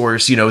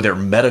crowdsource, their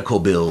medical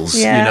bills.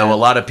 Yeah. A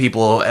lot of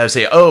people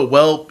say, oh,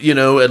 well,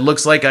 it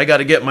looks like I got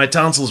to get my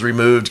tonsils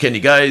removed. Can you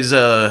guys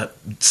share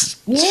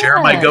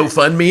my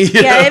GoFundMe?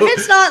 Yeah, if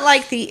it's not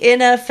the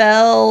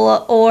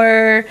NFL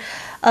or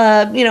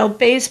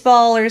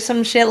baseball or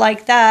some shit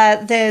like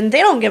that, then they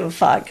don't give a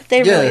fuck.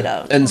 They really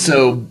don't. And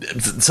so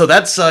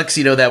that sucks,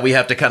 that we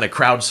have to kind of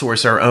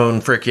crowdsource our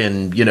own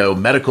freaking,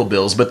 medical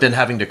bills, but then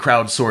having to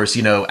crowdsource,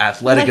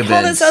 athletic events.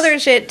 All this other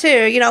shit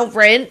too,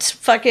 rent,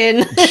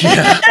 fucking.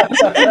 Yeah.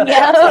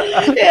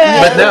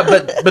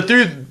 But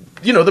through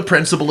the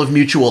principle of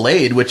mutual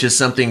aid, which is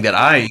something that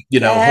I,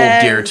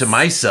 hold dear to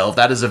myself,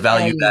 that is a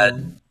value that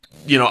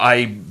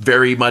I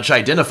very much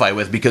identify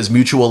with, because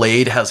mutual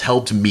aid has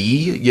helped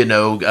me,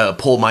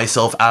 pull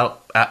myself out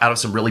of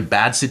some really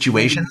bad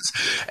situations.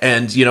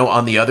 And,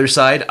 on the other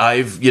side,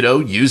 I've,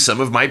 used some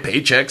of my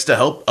paychecks to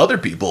help other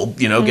people,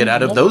 get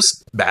out of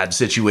those bad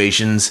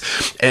situations.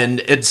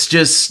 And it's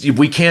just,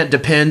 we can't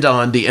depend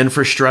on the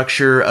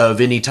infrastructure of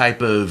any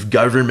type of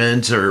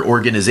government or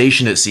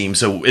organization, it seems.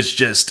 So it's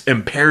just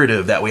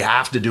imperative that we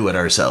have to do it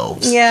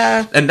ourselves.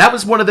 Yeah. And that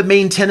was one of the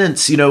main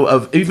tenets,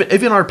 of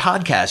even our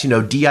podcast,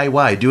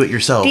 DIY, do it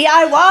yourself.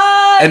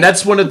 DIY! And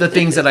that's one of the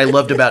things that I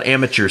loved about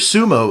amateur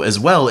sumo as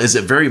well, is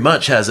it very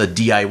much has a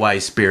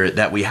DIY spirit,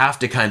 that we have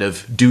to kind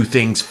of do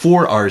things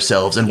for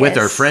ourselves and with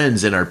our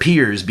friends and our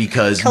peers,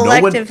 because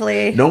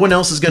collectively no one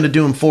else is going to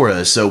do them for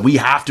us. So we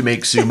have to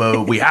make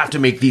sumo. We have to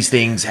make these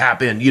things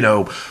happen,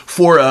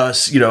 for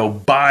us,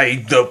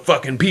 by the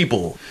fucking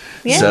people.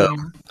 Yeah. So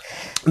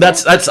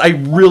that's I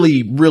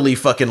really, really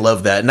fucking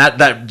love that. And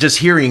that just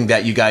hearing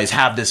that you guys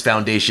have this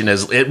foundation,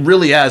 it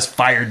really has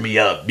fired me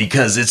up,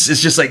 because it's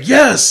just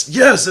yes,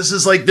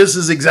 this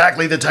is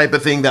exactly the type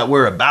of thing that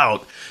we're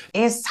about.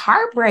 It's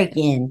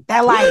heartbreaking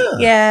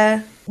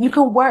that you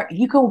can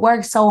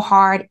work so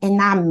hard and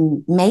not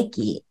make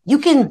it. You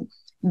can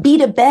be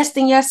the best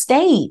in your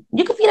state.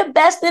 You can be the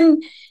best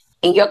in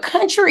your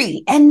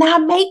country and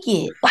not make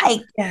it.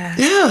 What?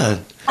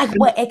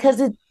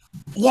 Because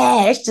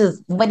it's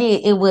just, but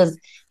it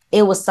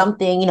was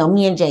something,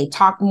 me and Jay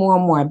talked more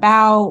and more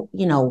about,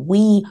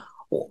 we,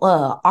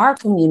 our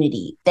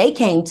community, they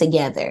came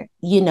together,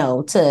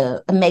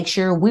 to make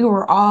sure we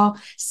were all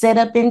set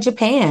up in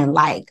Japan,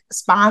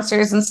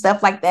 sponsors and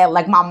stuff like that.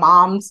 My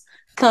mom's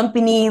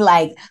company,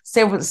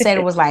 said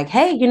it was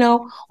hey,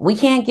 we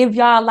can't give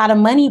y'all a lot of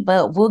money,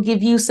 but we'll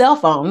give you cell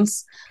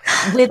phones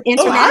with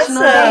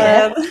international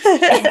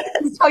data.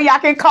 So y'all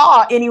can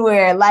call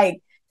anywhere.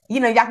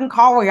 Y'all can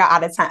call when you're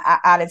out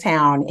of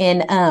town.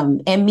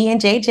 And me and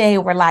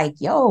JJ were like,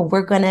 yo,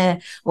 we're gonna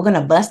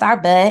bust our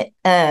butt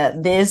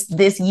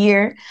this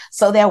year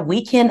so that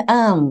we can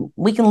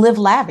live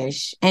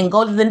lavish and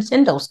go to the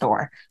Nintendo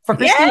store for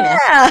Christina.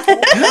 Yeah.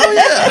 Hell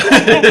yeah.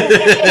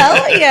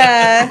 Hell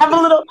yeah.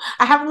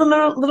 I have a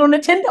little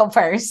Nintendo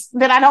purse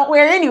that I don't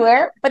wear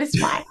anywhere, but it's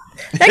fine.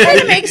 That kind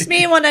of makes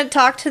me want to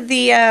talk to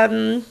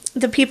the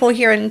people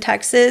here in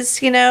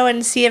Texas,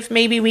 and see if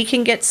maybe we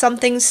can get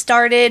something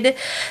started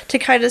to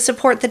kind of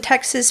support the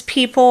Texas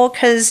people,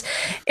 because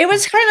it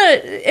was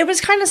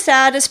kind of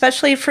sad,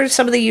 especially for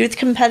some of the youth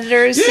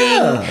competitors,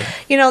 seeing,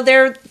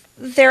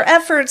 their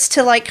efforts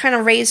to like kind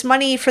of raise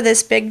money for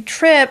this big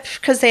trip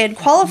because they had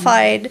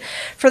qualified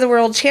for the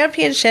world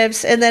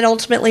championships and then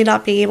ultimately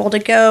not being able to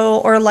go,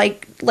 or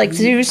like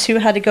Zeus, who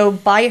had to go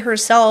by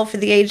herself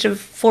at the age of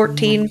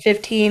 14,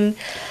 15,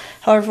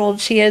 however old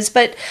she is.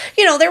 But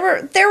there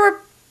were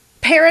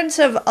parents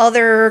of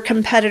other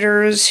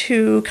competitors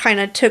who kind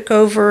of took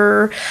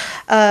over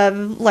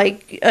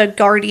like a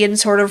guardian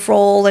sort of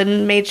role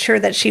and made sure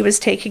that she was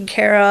taken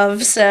care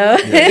of. So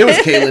yeah, it was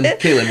Kaylin.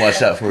 Kaylin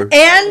watched out for her.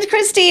 And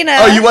Christina.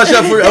 Oh, you watched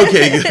out for her?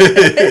 Okay,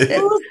 good.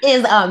 Zeus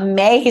is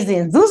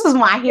amazing. Zeus is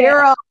my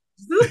hero.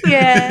 Zeus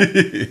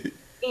is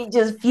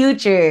just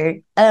future.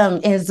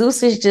 And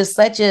Zeus is just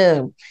such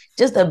a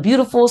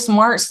beautiful,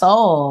 smart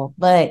soul.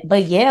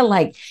 But yeah,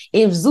 like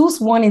if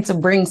Zeus wanted to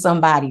bring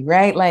somebody,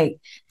 right? Like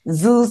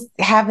Zeus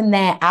having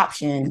that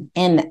option,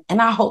 and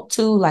I hope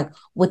too, like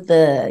with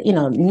the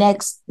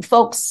next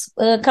folks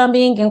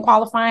coming and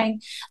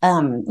qualifying,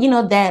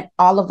 that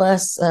all of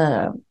us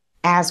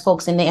as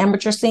folks in the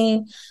amateur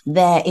scene,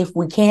 that if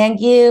we can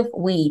give,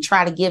 we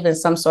try to give in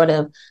some sort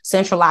of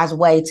centralized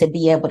way to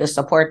be able to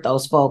support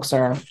those folks,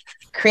 or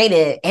create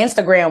an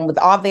Instagram with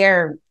all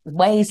their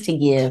ways to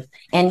give.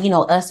 And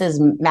us as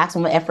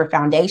Maximum Effort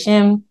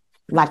Foundation,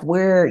 like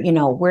we're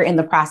in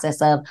the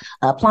process of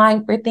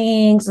applying for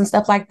things and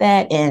stuff like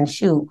that. And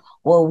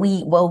what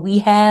we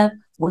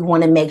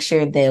want to make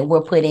sure that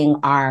we're putting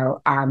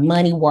our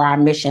money where our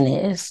mission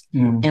is,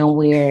 and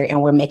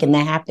we're making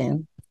that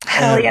happen.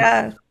 Hell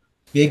yeah.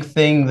 Big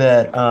thing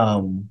that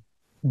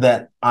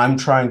that I'm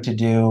trying to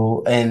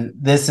do, and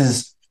this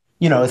is,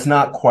 it's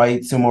not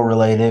quite sumo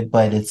related,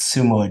 but it's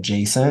sumo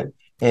adjacent,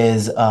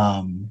 is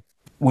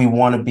we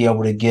want to be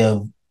able to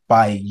give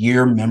by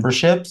year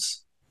memberships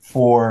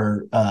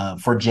for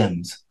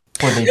gyms,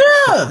 for the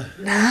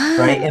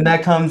right, and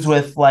that comes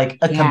with like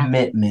a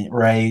commitment,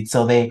 right?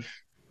 So they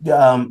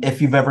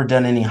if you've ever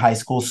done any high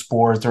school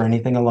sports or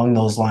anything along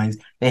those lines,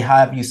 they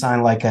have you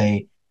sign like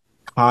a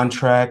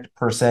contract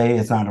per se.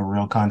 It's not a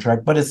real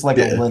contract, but it's like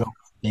a little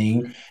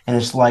thing, and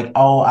it's like,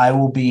 oh, I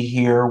will be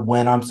here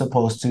when I'm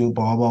supposed to,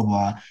 blah blah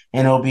blah,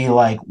 and it'll be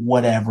like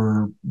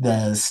whatever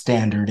the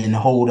standard, and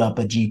hold up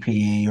a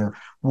GPA or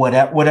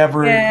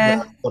whatever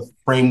the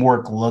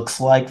framework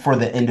looks like for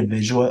the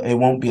individual. It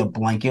won't be a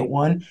blanket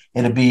one.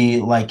 It'll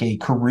be like a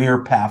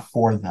career path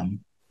for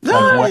them.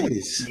 Nice. Like what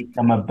make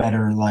them a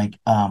better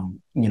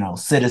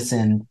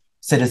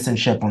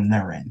citizenship on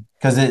their end,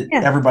 because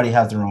everybody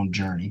has their own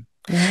journey.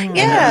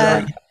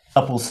 Yeah. A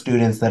couple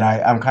students that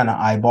I'm kind of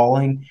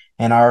eyeballing,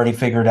 and I already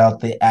figured out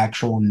the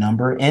actual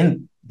number,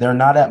 and they're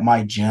not at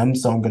my gym,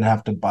 so I'm gonna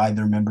have to buy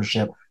their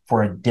membership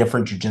for a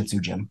different jiu-jitsu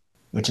gym,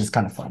 which is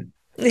kind of fun.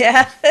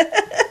 Yeah.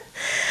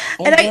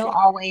 And they'll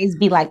always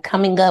be like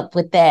coming up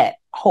with that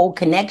whole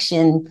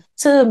connection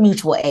to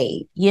mutual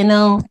aid,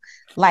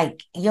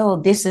 like, yo,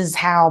 this is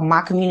how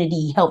my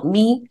community helped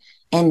me,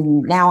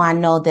 and now I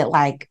know that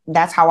like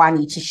that's how I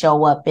need to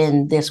show up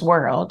in this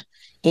world.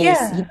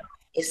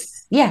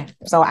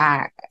 So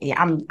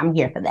I'm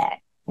here for that.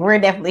 We're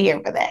definitely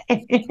here for that.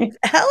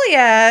 Hell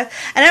yeah.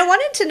 And I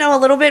wanted to know a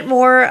little bit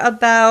more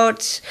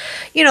about,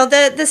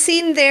 the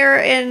scene there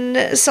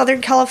in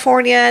Southern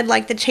California and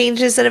like the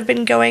changes that have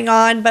been going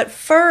on. But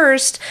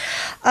first,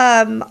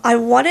 I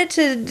wanted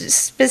to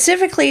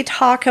specifically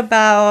talk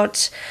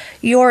about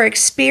your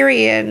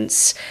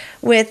experience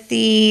with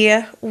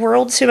the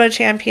World Sumo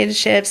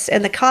Championships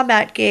and the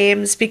combat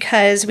games,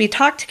 because we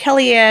talked to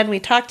Kellyanne, we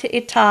talked to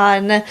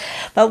Itan,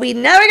 but we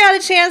never got a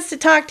chance to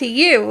talk to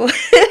you.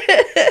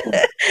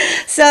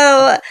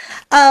 So,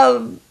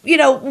 what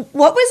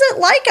was it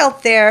like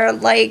out there?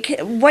 Like,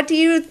 what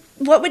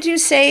would you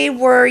say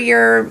were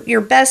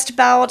your best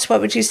bouts?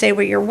 What would you say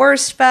were your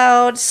worst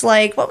bouts?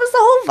 Like, what was the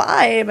whole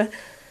vibe?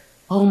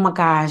 Oh my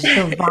gosh,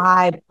 the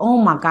vibe. Oh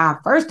my God.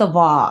 First of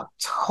all,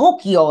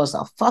 Tokyo is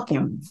a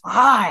fucking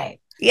vibe.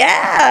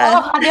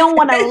 Yeah. Oh, I didn't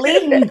want to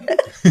leave. I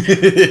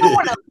don't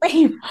want to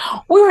leave.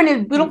 We were in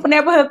this beautiful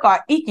neighborhood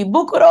called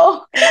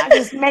Ikebukuro, and I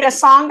just made a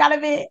song out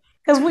of it.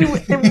 Because when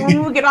we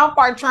would get off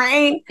our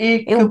train,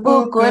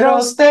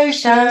 Ikebukuro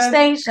station.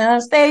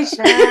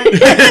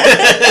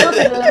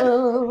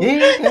 Ikebukuro.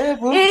 It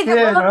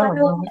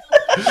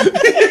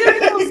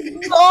was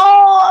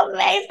so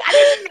amazing. I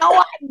didn't know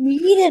I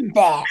needed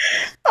that.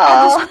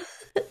 I was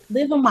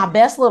living my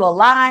best little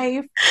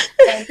life.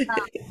 And,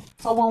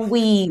 so when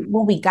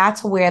we got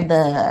to where I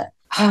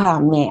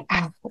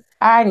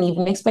didn't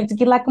even expect to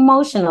get like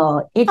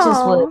emotional. It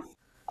just was,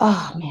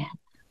 oh man,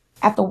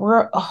 at the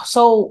world.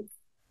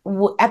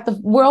 At the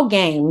World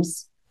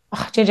Games,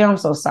 JJ, I'm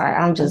so sorry.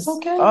 I'm just,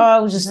 okay. Oh,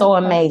 it was just so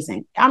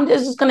amazing. I'm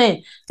just gonna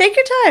take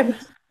your time,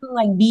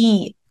 like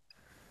be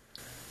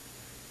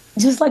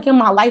just like in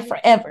my life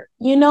forever,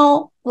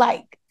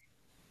 like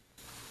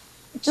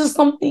just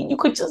something you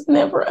could just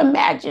never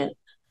imagine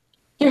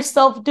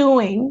yourself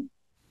doing,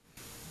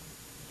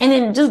 and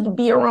then just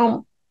be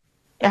around,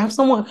 have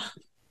someone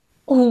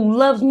who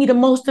loves me the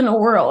most in the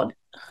world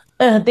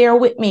there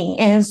with me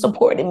and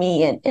supporting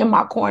me and in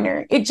my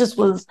corner. It just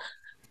was.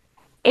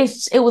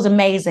 It was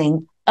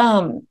amazing.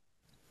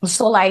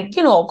 So, like,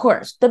 of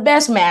course, the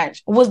best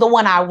match was the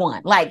one I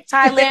won. Like,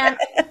 Thailand,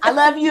 I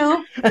love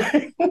you,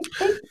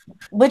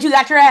 but you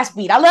got your ass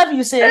beat. I love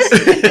you, sis.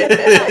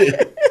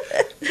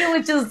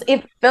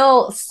 It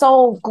felt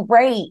so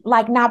great,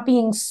 like not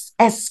being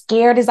as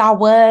scared as I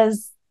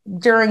was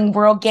during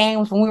World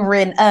Games when we were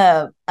in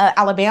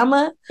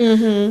Alabama.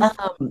 It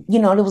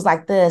was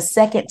like the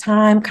second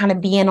time kind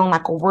of being on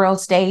like a world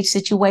stage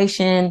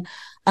situation,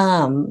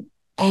 and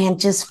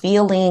just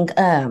feeling,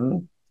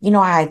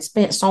 I had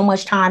spent so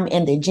much time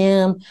in the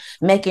gym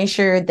making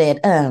sure that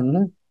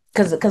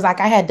because like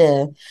I had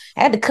to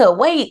cut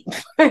weight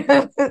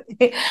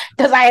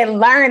because I had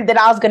learned that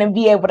I was going to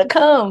be able to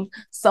come.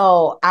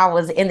 So I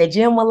was in the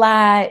gym a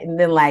lot, and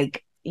then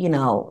like,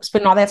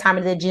 spending all that time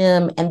in the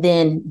gym, and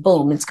then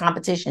boom, it's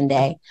competition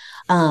day.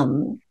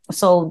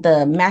 So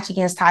the match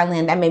against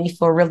Thailand, that made me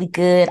feel really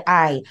good.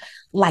 I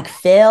like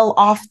fell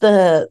off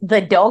the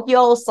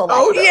dohyo, so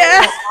like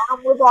my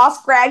arm was all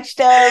scratched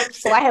up.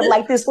 So I had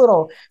like this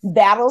little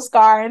battle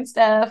scar and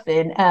stuff,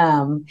 and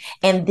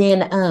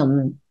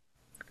then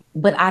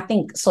but I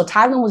think so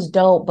Thailand was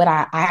dope, but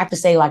I have to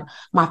say, like,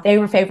 my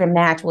favorite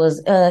match was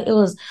it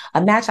was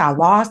a match I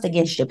lost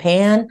against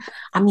Japan.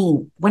 I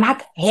mean, when I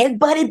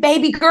headbutted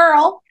baby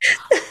girl,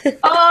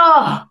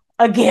 oh,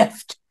 a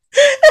gift.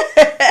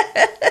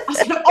 I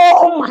said,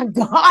 oh my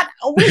God.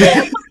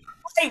 I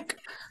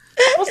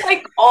was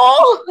like,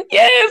 oh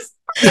yes.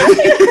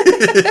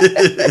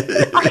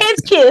 Our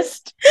heads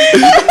kissed.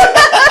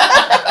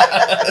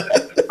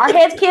 Our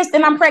heads kissed,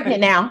 and I'm pregnant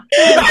now.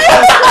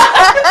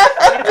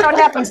 That's what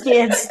happens,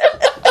 kids.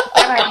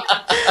 All right.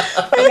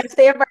 I'm gonna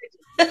stay a virgin.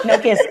 No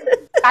kissing.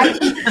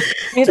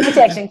 Use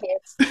protection,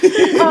 kids.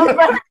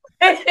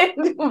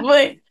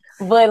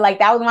 But like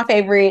that was my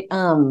favorite.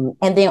 And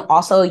then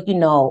also,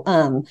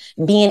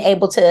 being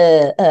able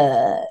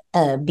to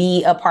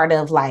be a part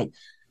of like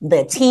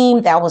the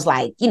team that was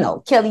like,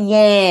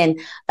 Kellyanne,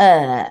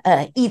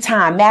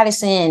 Eton,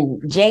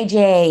 Madison,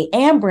 JJ,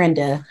 and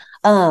Brenda.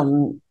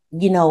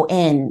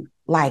 And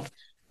like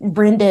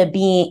Brenda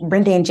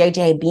and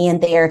JJ being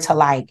there to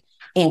like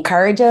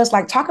encourage us,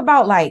 like talk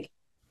about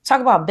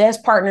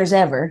best partners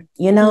ever,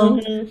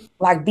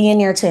 like being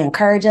there to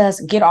encourage us,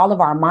 get all of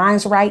our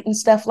minds right and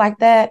stuff like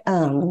that.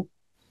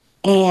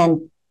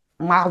 And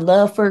my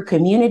love for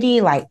community,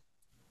 like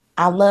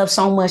I love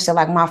so much that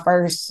like my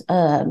first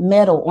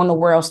medal on the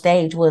world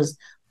stage was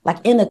like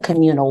in a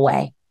communal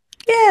way.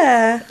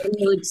 Yeah. That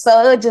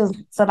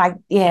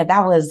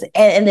was,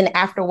 and then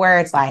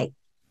afterwards, like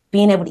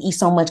being able to eat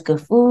so much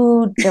good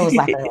food. There was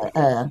like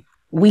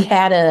we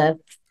had a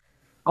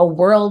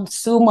world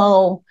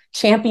sumo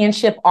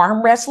championship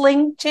arm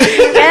wrestling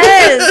championship.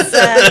 Yes,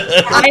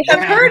 I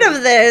have heard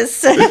of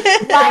this.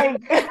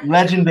 Like,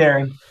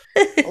 legendary.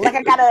 Like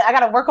I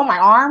gotta work on my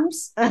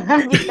arms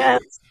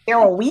because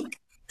they're weak.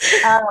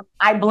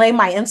 I blame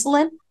my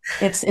insulin.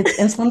 It's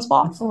insulin's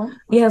fault.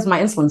 Yeah, it's my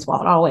insulin's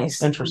fault.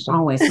 Always. Interesting.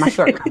 Always my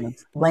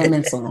shortcomings. Blame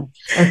insulin.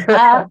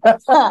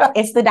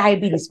 It's the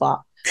diabetes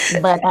fault.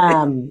 But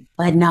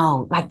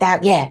no, like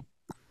that. Yeah,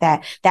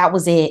 that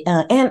was it.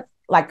 And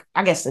like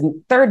I guess the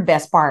third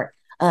best part,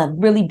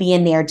 really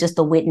being there just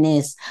to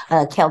witness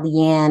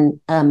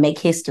Kellyanne make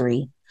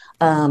history.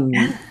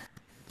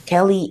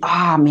 Kelly,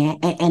 man,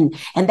 and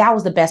that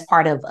was the best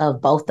part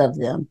of both of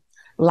them.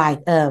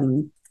 Like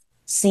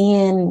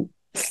seeing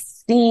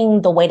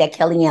the way that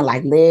Kellyanne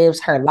like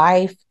lives her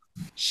life.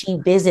 She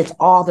visits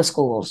all the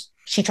schools.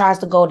 She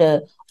visits all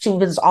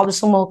the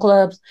sumo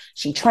clubs.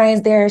 She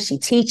trains there. She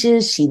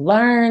teaches. She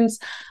learns,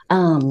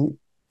 and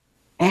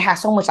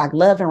has so much like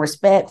love and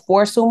respect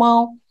for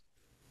sumo.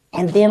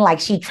 And then like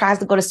she tries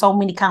to go to so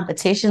many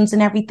competitions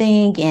and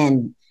everything.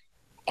 And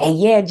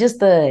yeah,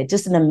 just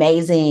an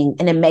amazing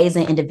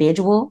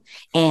individual.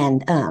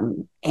 And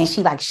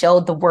she like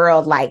showed the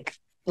world like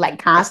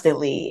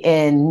constantly.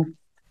 And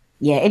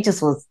yeah, it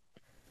just was.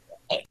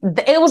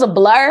 It was a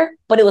blur,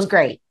 but it was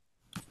great.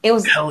 It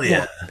was hell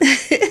yeah.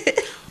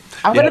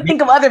 I'm gonna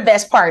think of other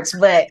best parts,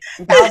 but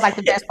that was like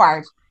the best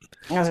part.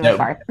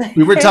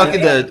 We were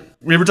talking to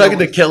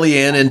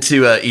Kellyanne and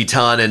to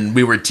Eton, and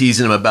we were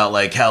teasing them about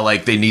like how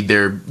like they need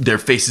their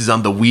faces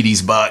on the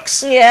Wheaties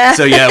box. Yeah.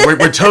 So yeah,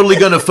 we're totally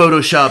gonna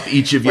Photoshop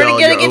each of y'all.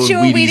 We're gonna get you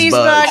a Wheaties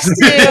box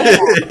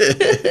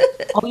too.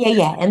 Oh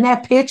yeah. And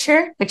that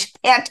picture, which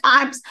at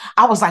times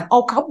I was like,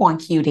 oh come on,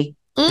 cutie.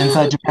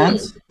 Inside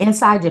Japan's?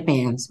 Inside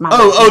Japan's.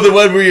 The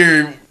one where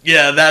you're,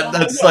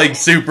 that's like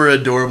super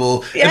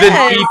adorable. Yeah. And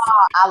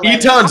then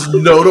Eton's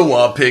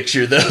Notawa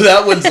picture, though,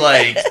 that one's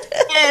like.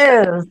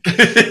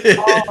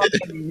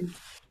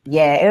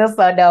 Yeah, it was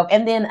so dope.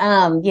 And then,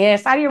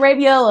 Saudi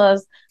Arabia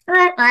was a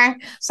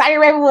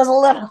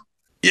little.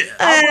 Yeah.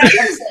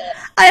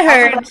 I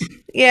heard.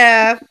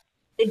 Yeah.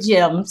 The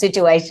gym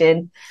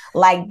situation.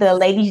 Like the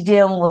ladies'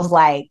 gym was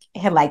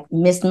had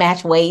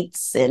mismatched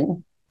weights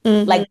and.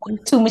 Mm-hmm. Like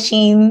 2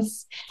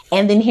 machines,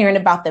 and then hearing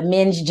about the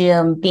men's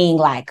gym being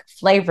like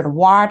flavored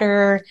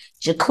water,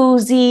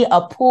 jacuzzi,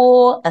 a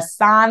pool, a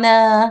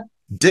sauna.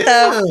 Damn.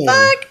 The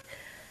fuck?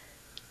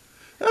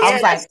 I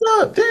was like,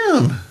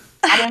 damn.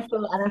 I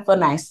didn't feel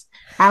nice.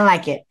 I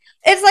like it.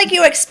 It's like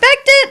you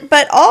expect it,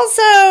 but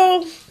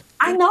also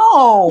I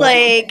know.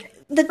 like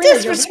the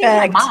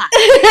disrespect. I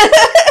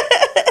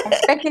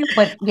expect it,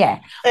 but yeah.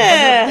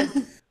 Yeah.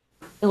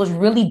 It was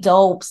really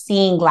dope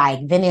seeing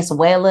like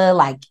Venezuela,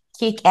 like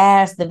kick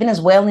ass, the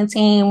Venezuelan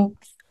team.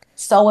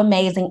 So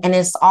amazing. And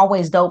it's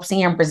always dope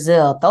seeing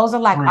Brazil. Those are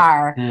like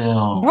our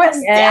Brazil.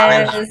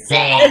 Yes.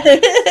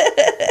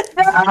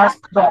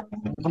 Half the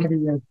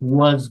audience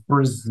was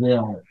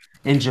Brazil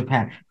in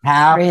Japan.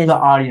 Half the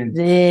audience.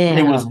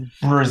 It was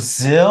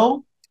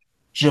Brazil,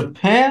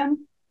 Japan,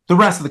 the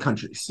rest of the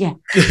countries. Yeah.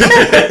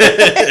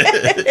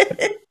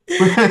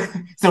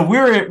 So we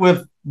were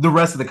with the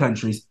rest of the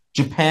countries.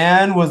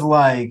 Japan was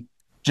like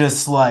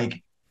just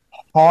like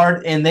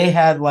hard, and they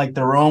had like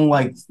their own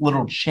like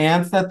little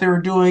chants that they were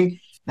doing.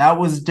 That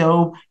was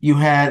dope. You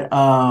had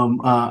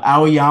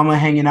Aoyama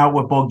hanging out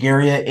with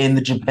Bulgaria in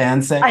the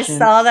Japan section. I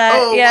saw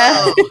that.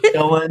 Yeah.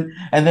 Chilling.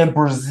 And then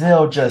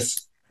Brazil,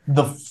 just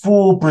the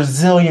full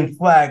Brazilian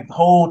flag the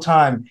whole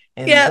time.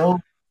 And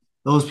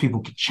those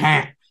people could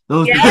chant.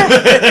 Those people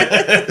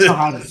know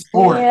how to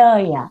sport. Hell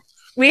yeah.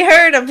 We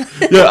heard him.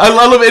 Yeah, I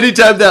love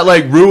anytime that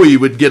like Rui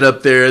would get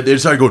up there, they'd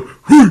start going,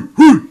 Rui,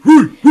 Rui,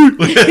 Rui,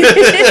 Rui.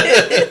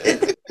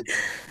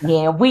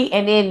 Yeah,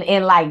 and then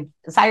in like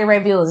Saudi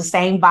Arabia was the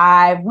same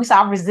vibe. We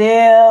saw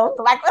Brazil,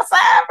 like, what's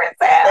up,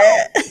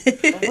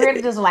 Brazil?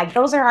 We're just like,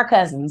 those are our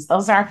cousins,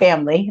 those are our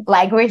family.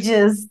 Like, we're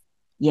just,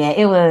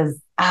 it was,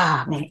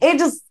 man, it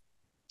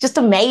just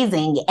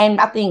amazing.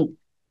 And I think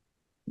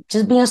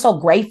just being so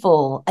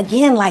grateful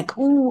again, like,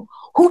 who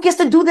gets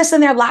to do this in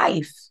their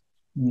life?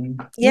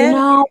 Yeah. You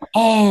know,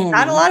 and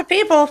not a lot of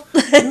people.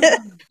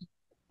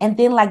 And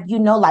then like,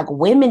 like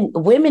women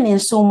in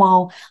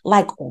sumo,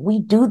 like we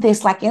do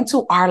this like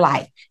into our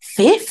like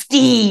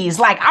 50s.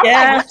 Like I'm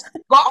like, let's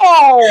go.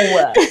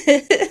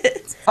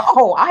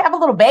 Oh, I have a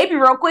little baby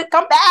real quick.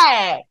 Come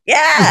back.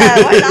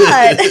 Yeah, why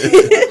not?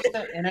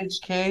 The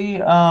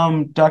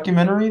NHK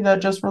documentary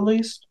that just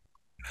released.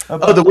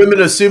 Oh, the Women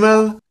of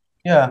Sumo?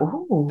 Yeah.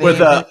 Ooh. With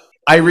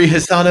Irie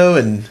Hisano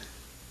and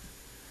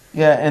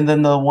and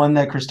then the one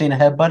that Christina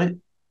headbutted.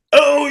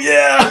 Oh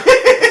yeah.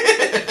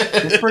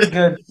 It's pretty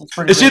good.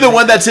 Is she the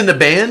one that's in the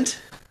band?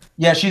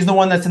 Yeah, she's the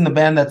one that's in the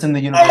band that's in the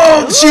universe.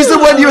 Oh, she's the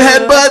one you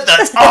headbutt?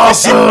 That's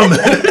awesome.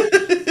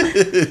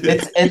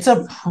 It's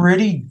a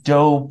pretty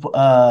dope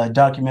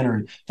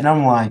documentary. And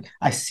I'm like,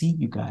 I see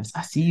you guys.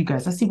 I see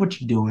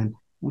what you're doing.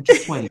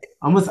 Just wait.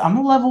 I'm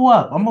gonna level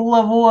up. I'm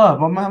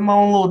gonna have my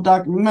own little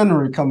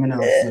documentary coming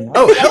out soon.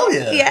 Oh, hell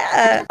yeah.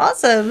 Yeah,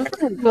 awesome.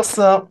 What's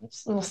up?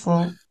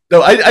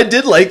 No, I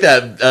did like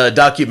that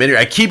documentary.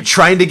 I keep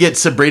trying to get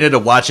Sabrina to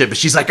watch it, but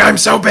she's like, I'm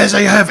so busy.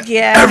 I have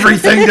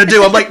everything to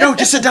do. I'm like, no,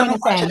 just sit down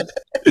and watch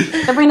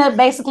it. Sabrina,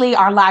 basically,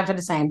 our lives are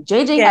the same.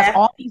 JJ has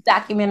all these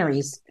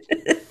documentaries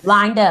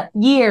lined up.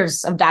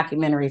 Years of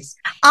documentaries.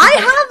 I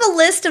have a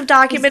list of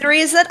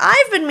documentaries that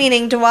I've been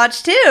meaning to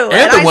watch too.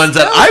 And the ones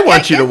that I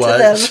want you to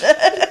watch.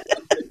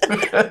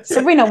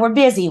 Sabrina, we're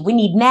busy. We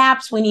need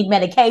naps. We need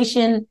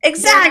medication.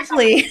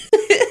 Exactly.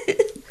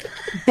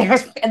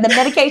 And the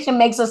medication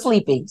makes us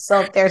sleepy.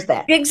 So there's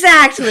that.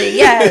 Exactly.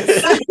 Yes.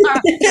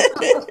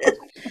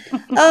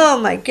 Oh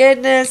my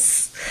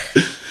goodness.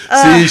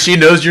 See, she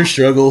knows your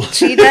struggle.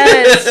 She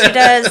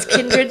does.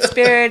 Kindred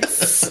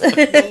spirits. But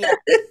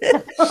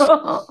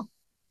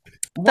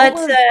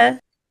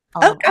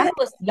I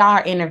was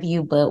y'all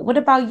interview, but what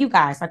about you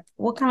guys? Like,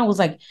 what kind of was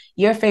like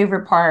your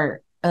favorite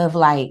part of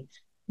like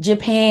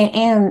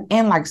Japan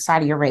and like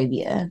Saudi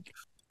Arabia?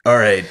 All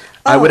right.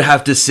 I would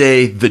have to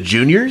say the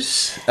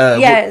juniors.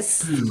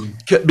 Yes.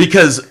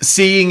 Because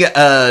seeing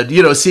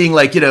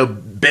like,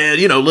 Ben,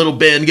 little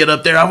Ben get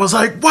up there, I was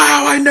like,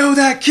 wow, I know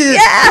that kid.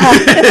 Yeah.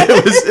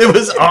 it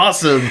was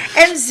awesome.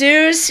 And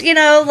Zeus,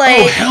 like.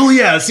 Oh, hell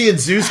yeah. Seeing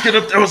Zeus get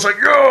up there, I was like,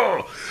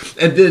 yo.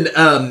 And then,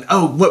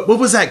 what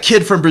was that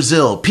kid from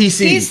Brazil?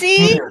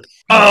 PC?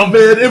 Oh,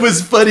 man, it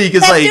was funny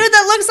because that dude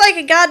that looks like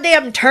a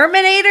goddamn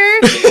Terminator.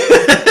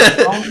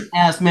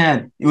 Ass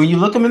man. When you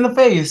look him in the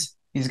face,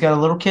 he's got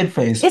a little kid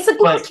face. It's a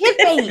little kid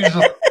face. He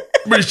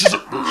looks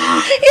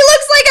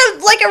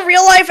like a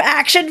real life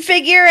action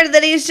figure, and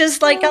then he's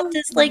just like got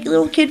this like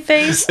little kid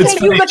face. And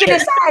you look at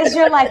his eyes,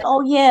 you're like,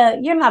 oh yeah,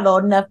 you're not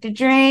old enough to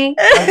drink.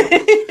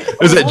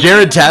 Was it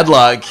Jared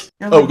Tadlock?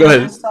 Go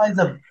ahead. The size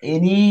of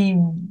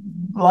any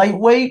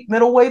lightweight,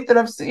 middleweight that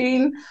I've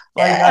seen.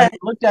 Like I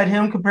looked at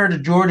him compared to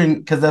Jordan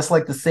because that's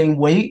like the same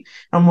weight.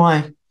 I'm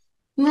like,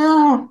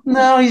 no,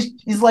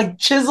 he's like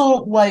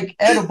chiseled, like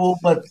edible,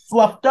 but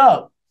fluffed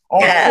up.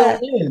 All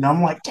filled in.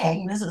 I'm like,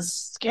 dang, this is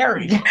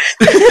scary.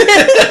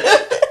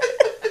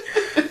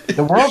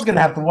 The world's gonna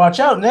have to watch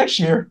out next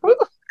year.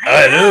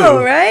 I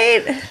know,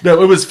 right?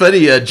 No, it was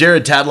funny.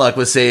 Jared Tadlock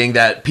was saying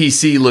that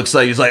PC looks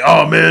like he's like,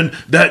 oh man,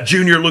 that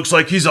junior looks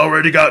like he's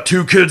already got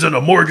 2 kids and a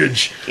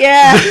mortgage.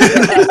 Yeah,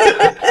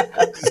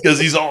 because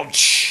he's all.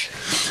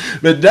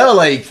 But no,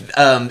 like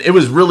it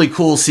was really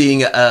cool seeing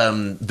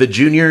the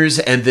juniors,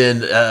 and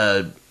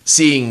then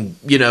seeing,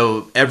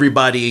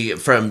 everybody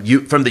from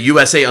the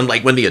USA,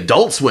 unlike when the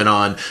adults went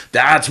on,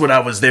 that's what I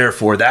was there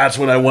for. That's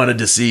what I wanted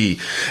to see.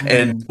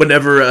 And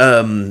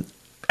whenever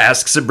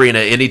Ask Sabrina,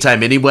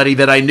 anytime anybody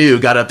that I knew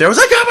got up there, I was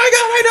like, oh my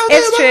God, I know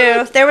It's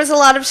true. There was a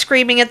lot of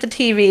screaming at the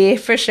TV,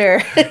 for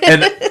sure.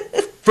 And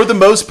for the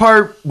most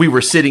part, we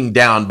were sitting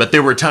down, but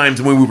there were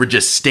times when we were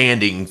just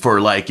standing for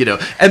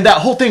and that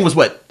whole thing was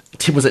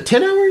was it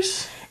 10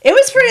 hours? It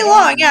was pretty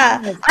long,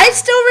 yeah. I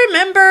still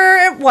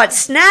remember what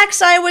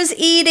snacks I was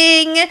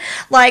eating.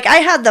 Like, I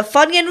had the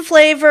Funyun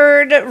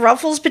flavored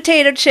Ruffles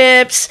potato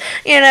chips,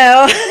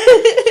 Yeah.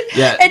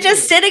 And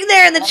just sitting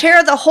there in the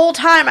chair the whole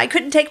time. I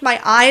couldn't take my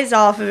eyes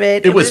off of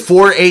it. It was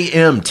 4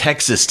 a.m.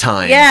 Texas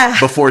time. Yeah.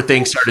 Before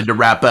things started to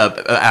wrap up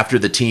after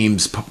the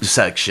teams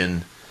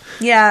section.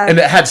 Yeah. And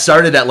it had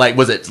started at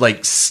was it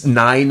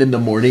 9 in the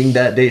morning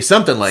that day?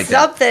 Something like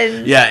that.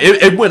 Something. Yeah,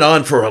 it went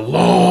on for a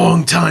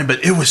long time,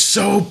 but it was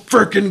so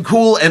freaking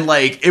cool. And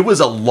it was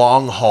a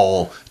long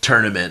haul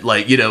tournament.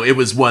 It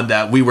was one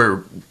that we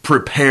were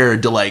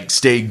prepared to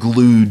stay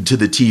glued to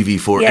the TV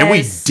for. Yes. And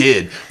we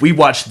did. We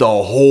watched the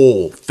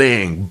whole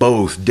thing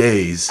both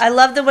days. I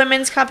love the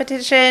women's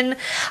competition.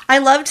 I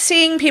loved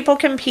seeing people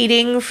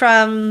competing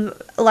from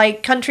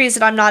countries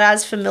that I'm not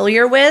as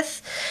familiar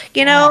with.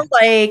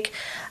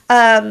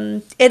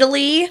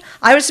 Italy.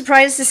 I was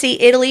surprised to see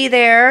Italy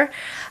there.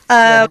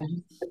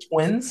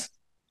 Twins?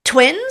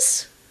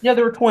 Twins? Yeah,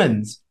 they were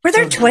twins. Were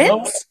there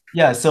twins?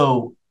 Yeah,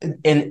 so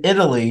in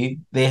Italy,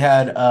 they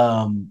had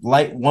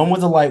one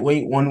was a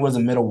lightweight, one was a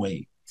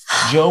middleweight.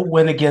 Joe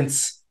went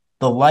against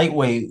the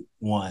lightweight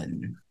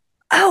one.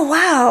 Oh,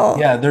 wow.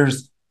 Yeah, they're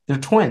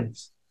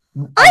twins.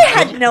 I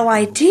had no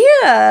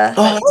idea.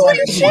 Holy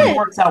shit. One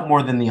works out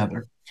more than the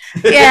other.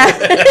 Yeah.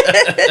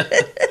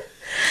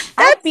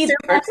 I'd be the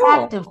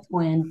attractive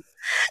twin.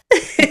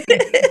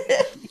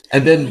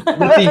 And then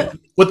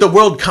with the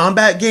World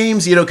Combat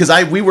Games, because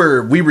we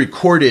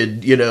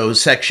recorded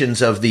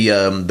sections of the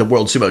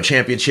World Sumo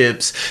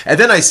Championships, and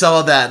then I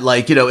saw that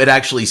it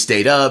actually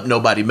stayed up.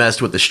 Nobody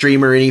messed with the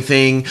stream or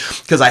anything,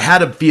 because I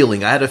had a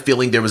feeling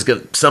there was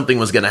something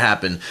was going to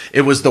happen.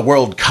 It was the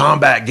World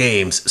Combat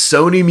Games.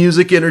 Sony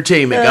Music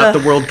Entertainment got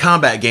the World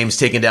Combat Games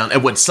taken down,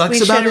 and what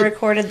sucks about it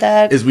recorded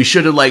that is we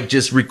should have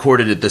just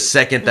recorded it the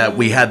second that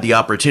we had the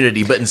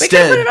opportunity, but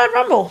instead we could put it on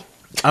Rumble.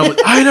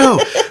 I know,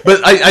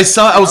 but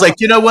I was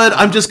like, you know what?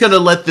 I'm just going to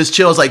let this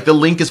chill. I was like, the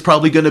link is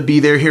probably going to be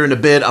there here in a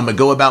bit. I'm going to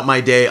go about my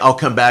day. I'll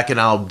come back and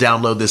I'll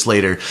download this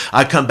later.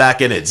 I come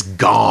back and it's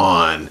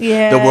gone.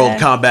 Yeah. The World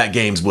Combat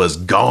Games was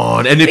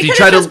gone. And if we you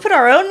try to just put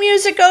our own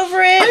music over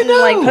it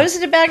and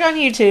posted it back on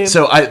YouTube.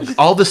 So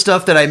all the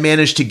stuff that I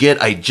managed to get,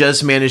 I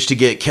just managed to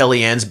get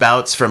Kellyanne's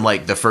bouts from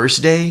the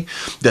first day.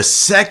 The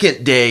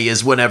second day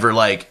is whenever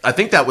I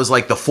think that was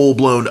the full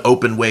blown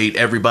open weight,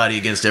 everybody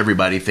against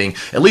everybody thing.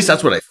 At least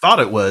that's what I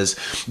thought it was,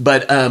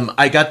 but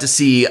I got to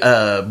see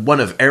one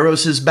of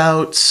Eros's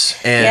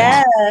bouts,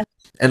 and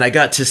I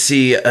got to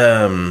see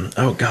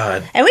oh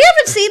god, and we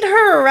haven't seen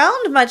her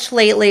around much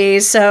lately,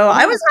 so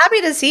I was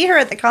happy to see her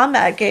at the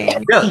combat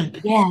game.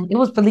 Yeah, it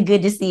was really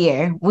good to see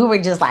her. We were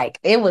just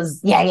it was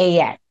yeah,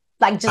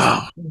 she's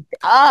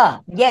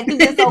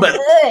just so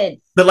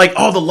good. But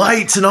all the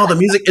lights and all the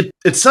music,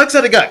 it sucks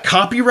that it got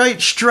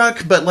copyright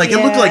struck, but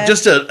it looked like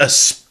just a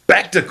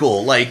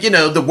spectacle.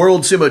 The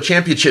World Sumo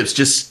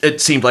Championships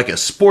it seemed like a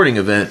sporting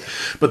event,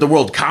 but the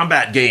World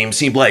Combat Games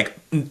seemed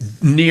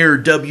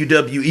near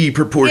WWE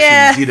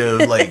proportions.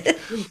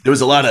 There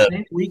was a lot of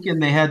Next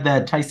weekend they had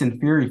that Tyson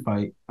Fury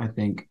fight, I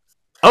think.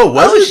 Oh,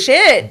 was it?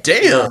 Shit.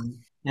 Damn.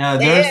 Yeah,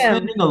 they're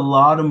spending a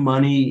lot of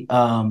money.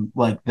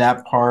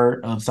 That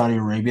part of Saudi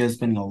Arabia is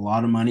spending a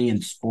lot of money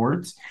in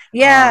sports.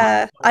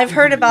 Yeah, I've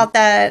heard about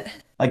that.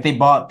 They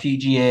bought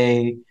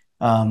PGA,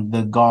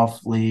 the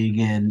golf league,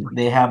 and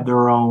they have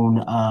their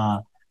own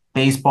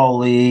baseball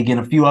league and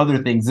a few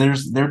other things.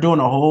 They're doing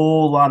a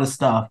whole lot of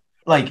stuff.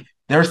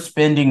 They're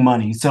spending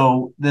money.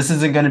 So this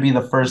isn't going to be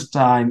the first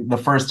and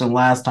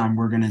last time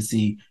we're going to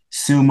see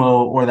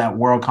sumo or that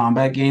World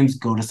Combat Games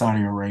go to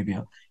Saudi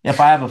Arabia. If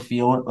I have a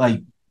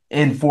feeling,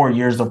 in 4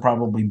 years, they'll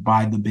probably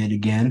buy the bid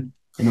again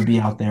and it'll be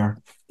out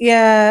there.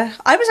 Yeah.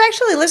 I was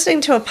actually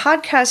listening to a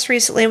podcast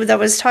recently that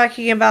was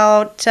talking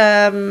about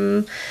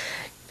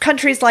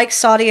countries like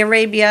Saudi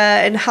Arabia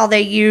and how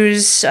they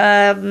use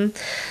the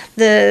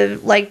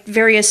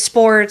various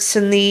sports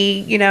and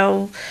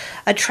the,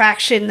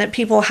 attraction that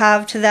people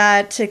have to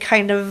that to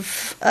kind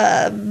of,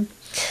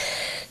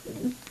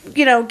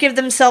 give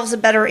themselves a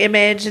better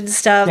image and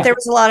stuff. Yeah. There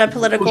was a lot of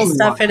political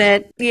stuff in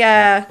it.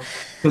 Yeah.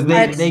 Because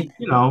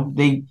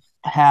they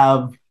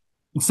have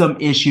some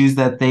issues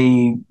that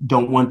they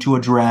don't want to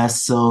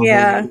address. So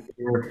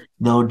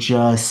they'll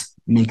just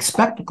make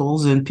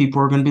spectacles and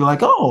people are going to be like,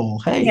 oh,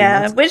 hey.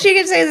 Yeah, which you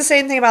can say the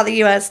same thing about the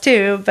U.S.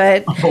 too,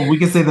 but... Oh, we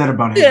can say that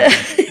about it.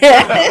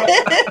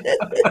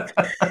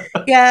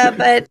 Yeah,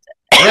 but...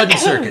 Bread and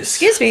circus.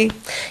 Excuse me.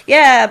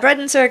 Yeah, bread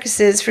and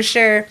circuses for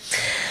sure.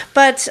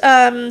 But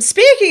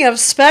speaking of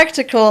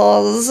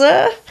spectacles,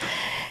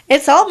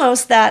 it's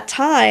almost that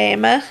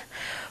time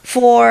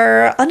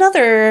for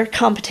another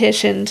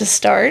competition to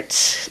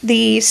start,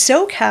 the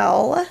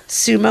SoCal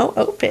Sumo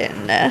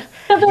Open. Yeah.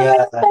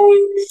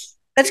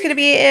 That's going to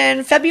be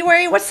in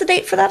February. What's the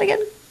date for that again?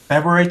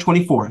 February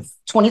 24th.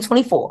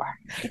 2024.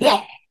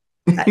 Yeah.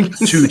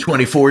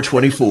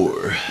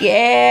 2/24/24.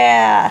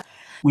 Yeah.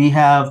 We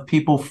have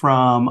people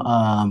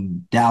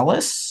from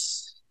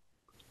Dallas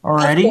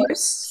already. Of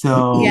course.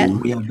 So Yeah.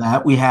 we have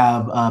that. We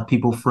have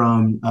people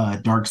from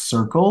Dark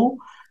Circle.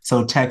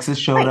 So Texas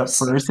showed up Nice.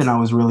 first, and I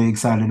was really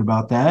excited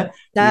about that.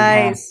 We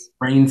have Nice.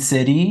 Rain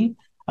City.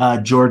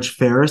 George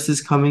Ferris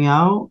is coming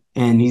out,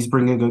 and he's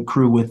bringing a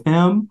crew with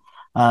him.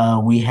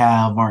 We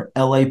have our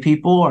LA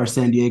people, our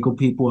San Diego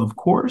people, of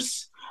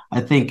course.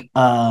 I think,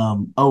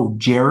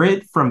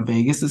 Jared from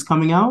Vegas is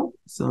coming out.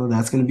 So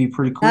that's going to be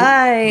pretty cool. We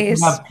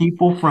Nice. have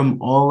people from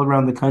all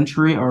around the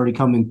country already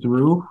coming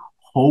through.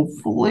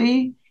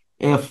 Hopefully,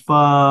 if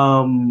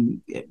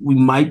we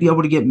might be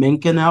able to get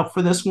Minkin out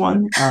for this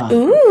one.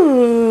 Ooh.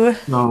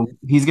 So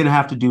he's going to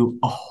have to do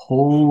a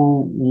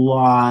whole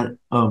lot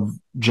of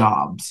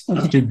jobs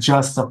to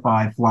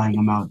justify flying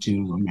him out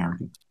to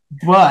America.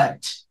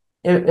 But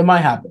it might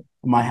happen.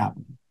 It might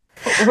happen.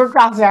 We're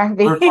crossing our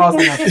fingers. We're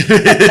crossing our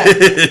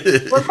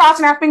We're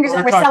crossing our fingers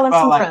and we're talking selling about,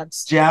 some like,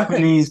 drugs.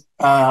 Japanese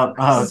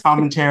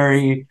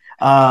commentary,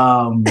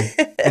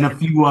 and a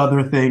few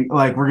other things.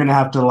 Like, we're gonna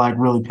have to like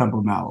really pimp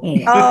them out.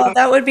 Oh,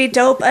 that would be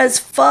dope as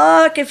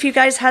fuck if you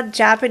guys had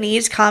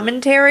Japanese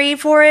commentary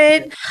for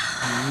it.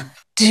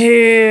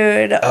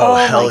 Dude. Oh,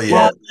 hell my yeah.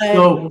 God.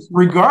 So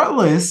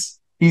regardless,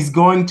 he's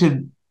going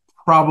to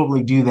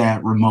probably do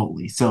that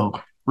remotely. So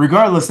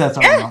regardless, that's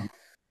our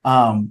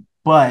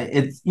but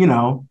it's,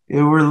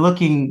 we're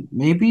looking,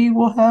 maybe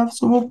we'll have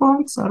Sumo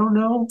Punks. I don't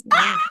know.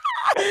 I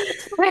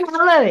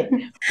love it.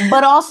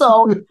 But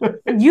also,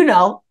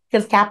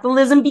 because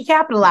capitalism be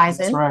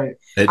capitalizing. That's right.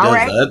 It All does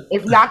right. that.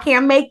 If y'all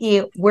can't make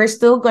it, we're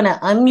still gonna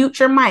unmute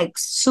your mics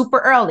super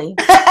early.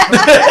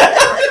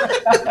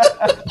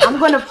 I'm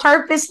gonna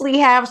purposely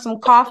have some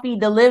coffee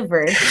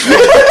delivered.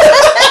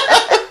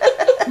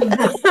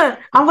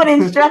 I'm gonna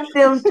instruct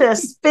them to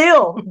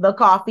spill the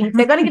coffee.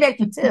 They're gonna get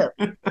extra tip.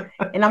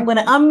 And I'm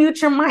gonna unmute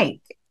your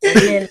mic. And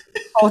then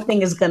the whole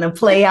thing is gonna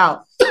play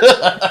out.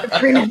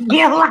 We're gonna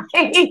be like,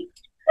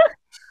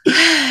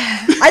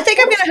 I think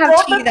I'm gonna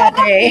have tea that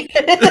day.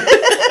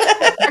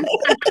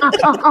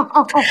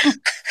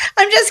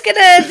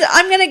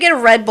 I'm gonna get a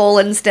Red Bull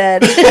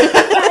instead.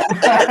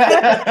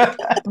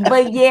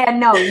 but yeah,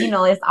 no,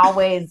 it's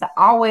always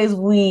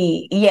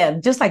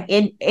just like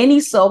in any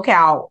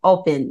SoCal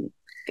Open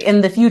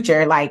in the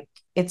future, like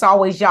it's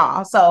always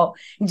y'all. So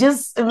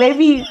just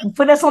maybe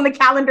put us on the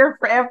calendar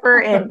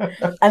forever, and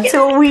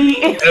until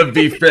It'll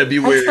be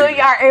February. until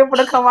y'all are able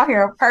to come out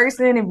here in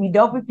person, it'd be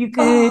dope if you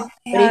could.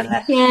 But if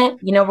you can't,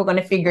 we're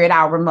gonna figure it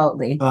out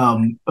remotely.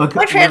 Okay.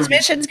 Our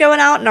transmission's going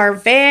out in our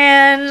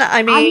van.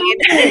 I mean,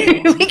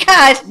 we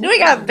got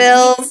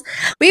bills.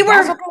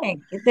 That's okay.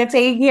 They're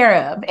taken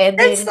care of. And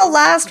it's the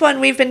last one.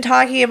 We've been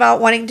talking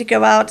about wanting to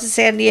go out to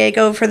San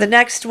Diego for the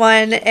next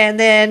one, and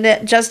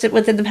then just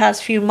within the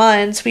past few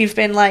months, we've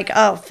been like,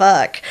 oh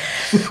fuck.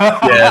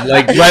 Yeah,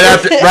 like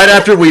right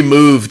after we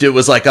moved, it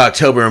was like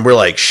October, and we're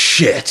like,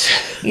 shit.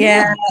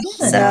 Yeah.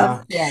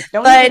 So,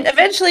 but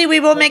eventually we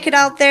will make it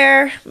out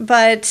there.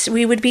 But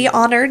we would be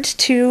honored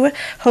to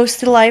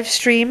host a live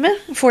stream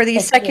for the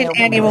second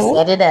annual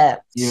set it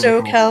up.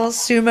 SoCal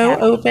Sumo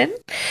Open,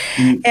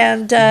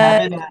 and we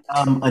have it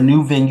at, a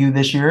new venue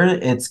this year.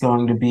 It's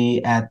going to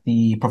be at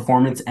the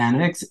Performance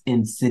Annex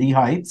in City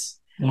Heights.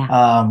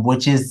 Yeah.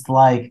 Which is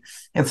like,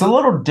 it's a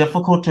little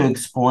difficult to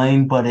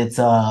explain, but it's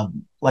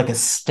like a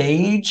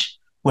stage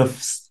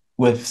with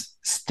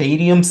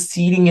stadium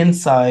seating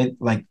inside,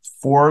 like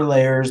 4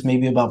 layers,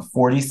 maybe about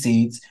 40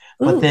 seats.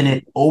 Ooh. But then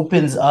it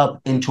opens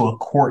up into a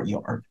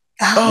courtyard.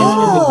 Oh.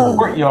 And in the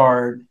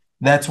courtyard,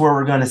 that's where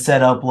we're going to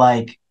set up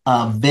like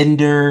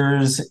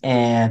vendors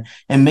and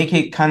make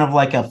it kind of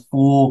like a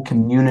full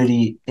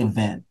community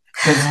event.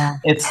 Because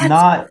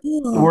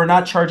we're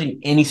not charging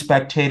any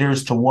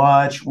spectators to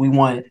watch. We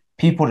want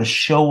people to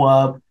show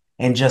up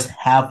and just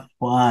have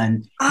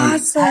fun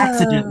and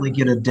accidentally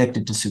get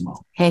addicted to sumo.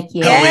 Heck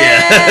yeah.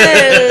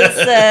 Yes.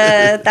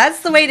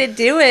 That's the way to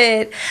do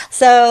it.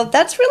 So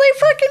that's really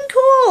fucking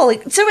cool.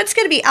 So it's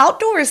going to be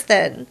outdoors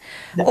then?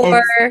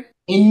 Or it's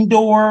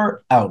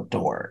indoor,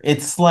 outdoor.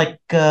 It's like,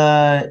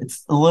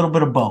 it's a little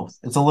bit of both.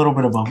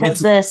 Because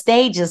the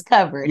stage is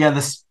covered. Yeah,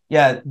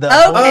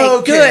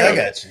 okay, good. I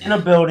got you. In a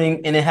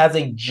building, and it has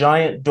a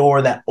giant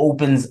door that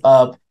opens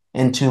up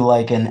into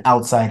like an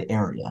outside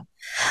area.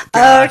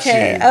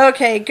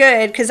 Okay,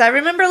 good. Because I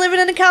remember living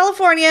in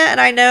California,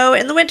 and I know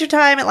in the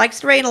wintertime it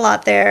likes to rain a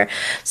lot there.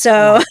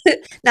 So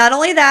not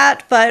only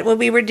that, but when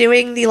we were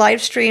doing the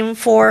live stream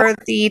for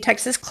the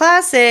Texas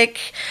Classic,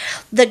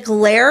 the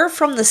glare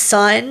from the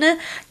sun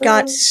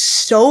got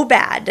so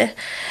bad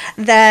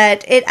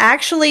that it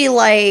actually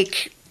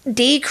like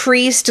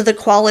decreased the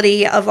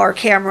quality of our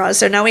camera,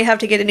 so now we have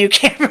to get a new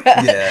camera.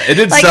 Yeah, it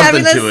did like something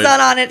having the to it. sun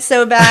on it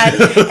so bad.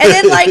 And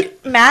then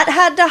like Matt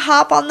had to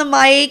hop on the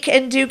mic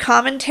and do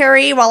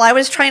commentary while I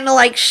was trying to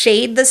like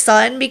shade the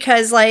sun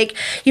because like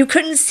you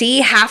couldn't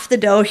see half the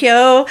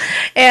dohyo,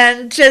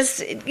 and just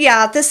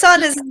the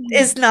sun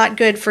is not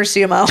good for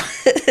sumo.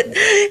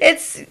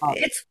 it's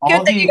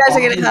good that you guys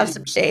are gonna have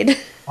some shade.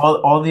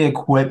 All the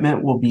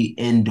equipment will be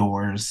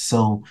indoors,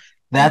 so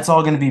that's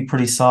all going to be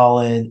pretty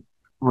solid.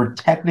 We're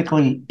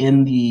technically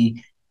in the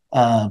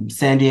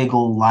San Diego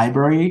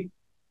library,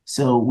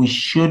 so we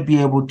should be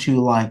able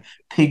to like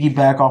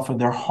piggyback off of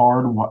their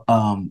hard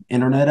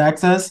internet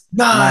access.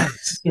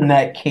 Nice. And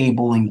that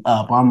cabling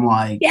up, I'm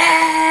like,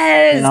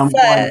 yes, and I'm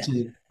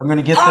going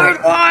to get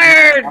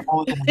hardwired. I'm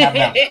only going to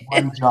have that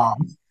one job.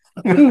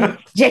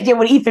 JJ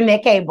with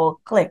Ethernet cable,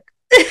 click.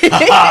 Look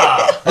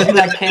at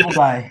that cable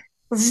guy.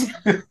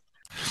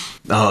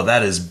 Oh,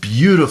 that is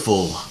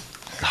beautiful.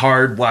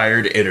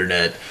 Hardwired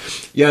internet.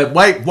 Yeah,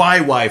 why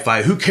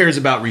Wi-Fi? Who cares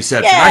about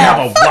reception? I have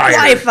a wire.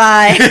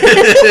 Wi-Fi.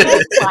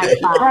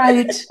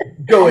 Right.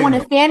 I want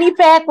a fanny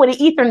pack with an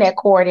Ethernet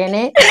cord in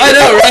it. I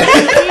know,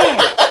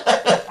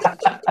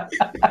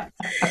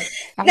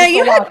 right?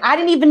 Now I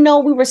didn't even know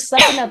we were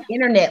sucking up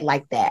internet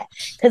like that,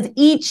 because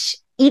each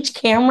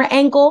camera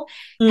angle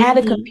had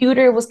a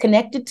computer it was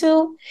connected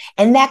to,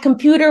 and that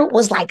computer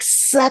was like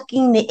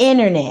sucking the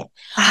internet.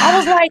 I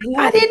was like,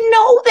 I didn't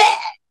know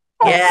that.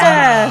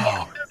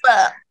 Yeah.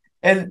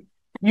 And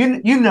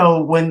you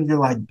know when you're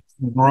like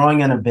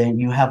growing an event,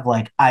 you have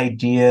like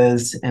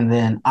ideas, and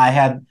then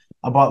I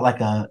bought like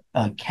a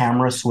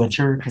camera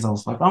switcher because I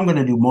was like, I'm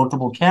gonna do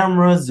multiple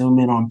cameras, zoom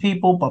in on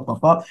people, blah blah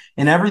blah,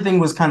 and everything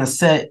was kind of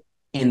set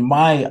in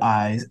my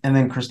eyes. And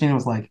then Christina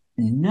was like,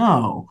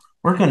 no,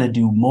 we're gonna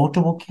do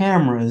multiple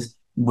cameras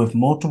with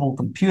multiple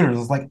computers. I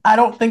was like, I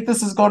don't think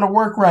this is gonna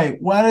work right.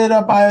 Why did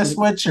I buy a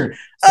switcher?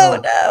 So,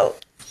 oh no.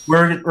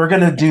 We're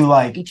gonna do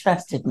like You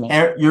trusted me.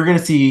 You're gonna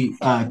see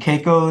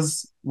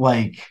Keiko's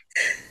like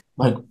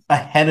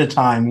ahead of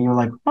time. And you're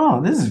like,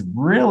 oh, this is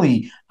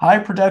really high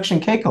production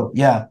Keiko.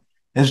 Yeah,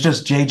 it's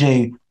just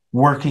JJ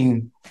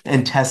working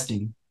and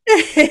testing.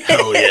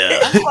 Oh yeah.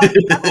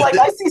 I'm like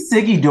I see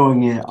Siggy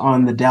doing it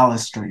on the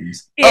Dallas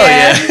streams.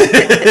 Yeah.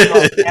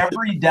 Oh yeah.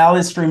 Every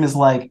Dallas stream is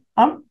like,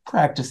 I'm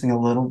practicing a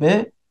little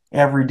bit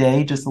every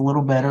day, just a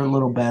little better, a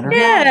little better.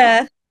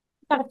 Yeah.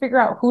 Got to figure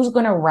out who's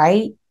going to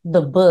write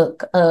the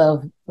book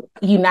of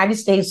United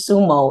States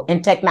sumo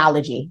and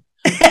technology.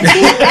 Who is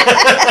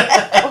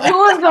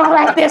going to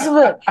write this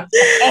book?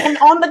 And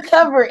on the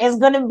cover is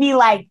going to be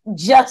like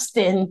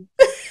Justin.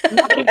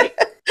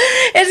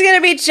 It's going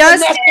to be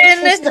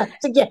Justin,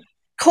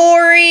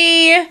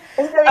 Corey,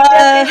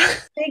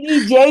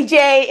 Siggy,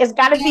 JJ. It's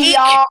got to be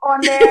y'all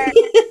on there.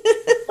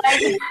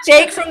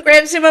 Jake from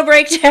Grand Sumo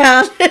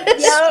Breakdown.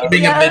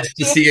 Being amidst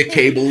the sea of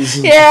cables.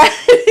 Yeah.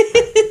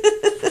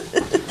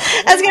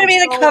 That's going to be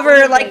the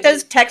cover, like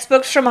those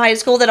textbooks from high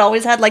school that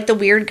always had like the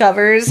weird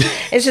covers.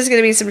 It's just going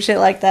to be some shit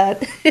like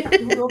that.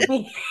 It'll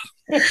be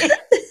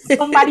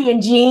somebody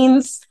in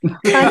jeans.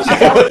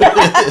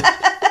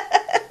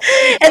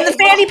 And the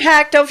fanny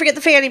pack. Don't forget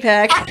the fanny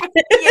pack.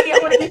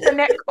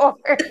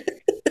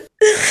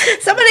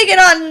 Somebody get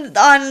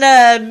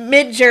on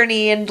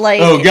Mid-Journey and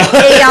like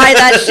AI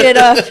that shit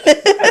up.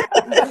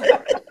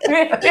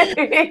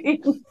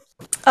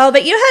 Oh,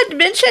 but you had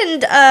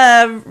mentioned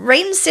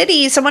Rain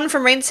City. Someone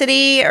from Rain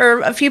City,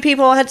 or a few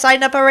people had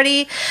signed up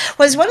already.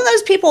 Was one of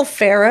those people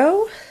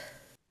Pharaoh?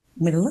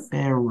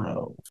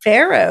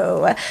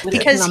 Pharaoh,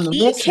 because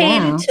he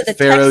came to the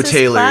Pharaoh Texas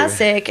Taylor.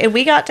 Classic, and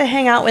we got to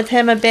hang out with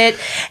him a bit.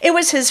 It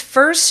was his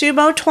first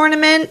sumo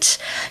tournament.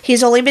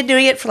 He's only been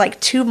doing it for like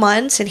 2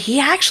 months, and he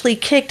actually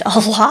kicked a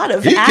lot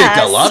of ass. He kicked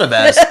a lot of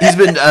ass. He's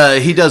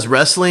been he does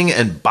wrestling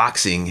and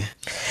boxing.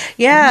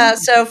 Yeah,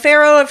 so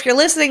Pharaoh, if you're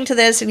listening to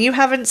this and you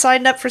haven't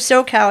signed up for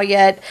SoCal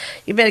yet,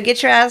 you better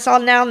get your ass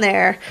on down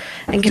there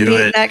and compete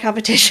in that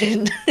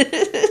competition.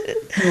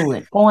 Do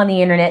it. Go on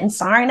the internet and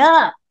sign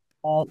up.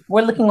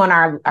 We're looking on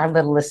our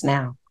little list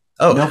now.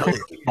 Oh, No Pharaoh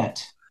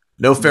yet.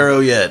 No Pharaoh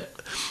yet.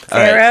 All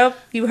Pharaoh,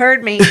 you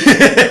heard me.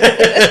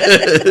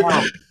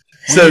 right.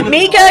 So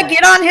Mika,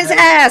 get on his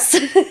ass.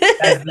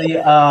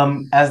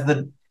 As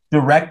the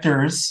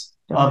directors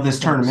of this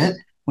tournament,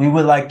 we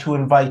would like to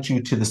invite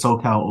you to the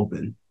SoCal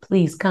Open.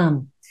 Please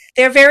come.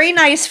 They're very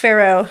nice,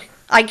 Pharaoh.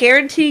 I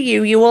guarantee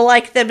you will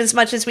like them as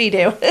much as we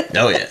do.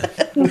 Oh yeah.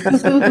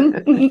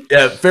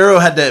 Yeah, Pharaoh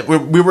had to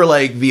we were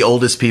like the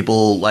oldest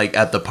people like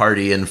at the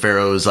party, and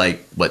Pharaoh's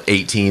like what,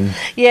 18?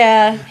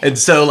 Yeah. And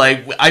so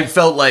like I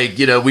felt like,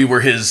 you know, we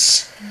were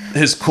his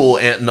cool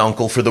aunt and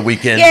uncle for the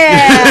weekend.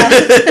 Yeah.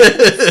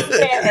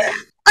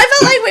 I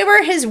felt like we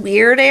were his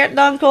weird aunt and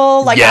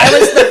uncle. Like I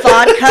was the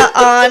vodka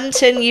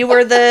aunt and you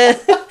were the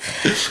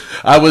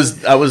I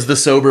was the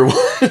sober one.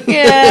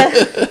 Yeah.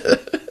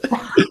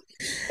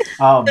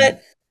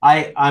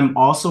 I'm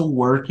also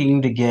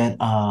working to get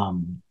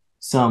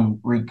some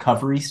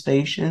recovery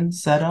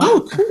stations set up.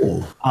 Oh,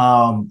 cool.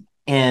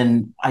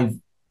 And I've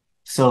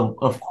so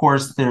of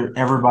course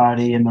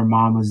everybody and their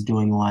mom is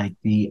doing like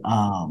the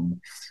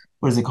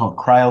what is it called,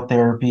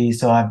 cryotherapy.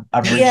 So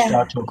I've reached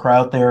out to a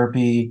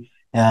cryotherapy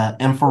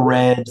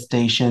infrared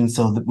station,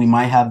 so that we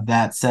might have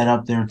that set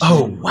up there too.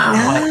 Oh, wow.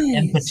 But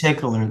in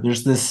particular,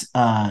 there's this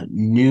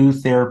new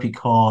therapy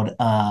called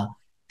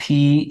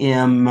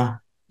PMEF,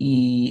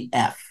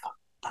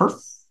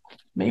 perf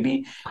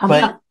maybe,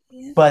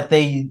 but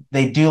they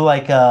do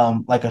like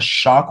a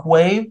shock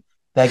wave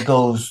that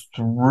goes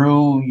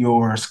through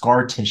your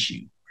scar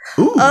tissue.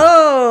 Ooh.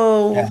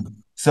 Oh. Yeah.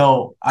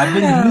 So I've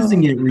been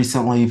using it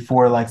recently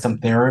for like some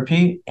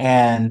therapy,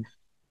 and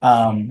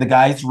the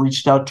guys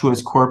reached out to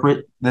his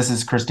corporate. This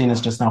is Christina's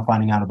just now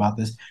finding out about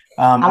this.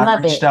 I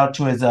reached out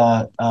to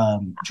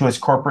his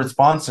corporate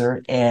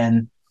sponsor,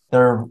 and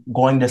they're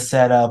going to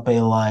set up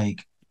a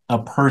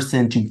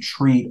person to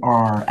treat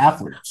our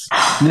athletes.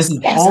 And this is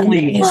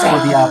only for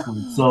the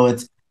athletes, so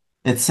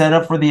it's set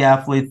up for the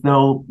athletes.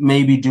 They'll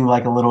maybe do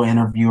like a little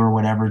interview or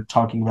whatever,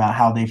 talking about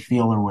how they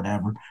feel or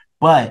whatever.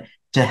 But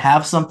to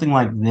have something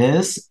like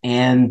this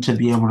and to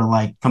be able to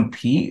like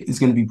compete is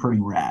going to be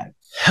pretty rad.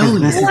 Hell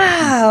yeah.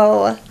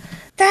 Wow.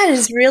 That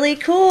is really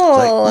cool.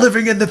 Like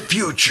living in the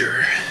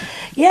future.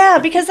 Yeah,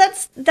 because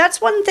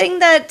that's one thing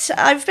that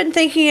I've been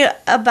thinking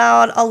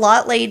about a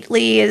lot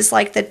lately is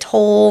like the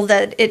toll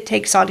that it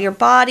takes on your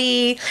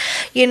body,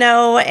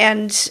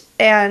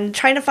 and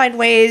trying to find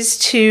ways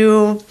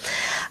to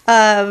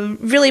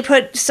really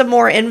put some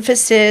more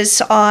emphasis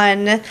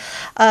on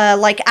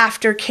like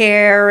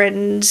aftercare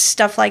and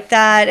stuff like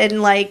that,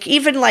 and like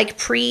even like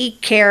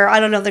pre-care.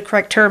 I don't know the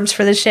correct terms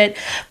for this shit,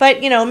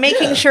 but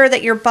making sure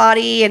that your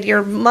body and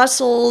your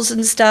muscles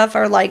and stuff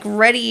are like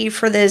ready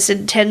for this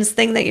intense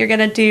thing that you're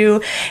gonna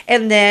do,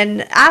 and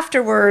then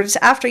afterwards,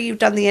 after you've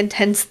done the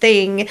intense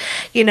thing,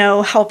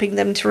 helping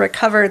them to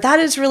recover. That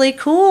is really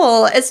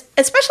cool.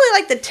 Especially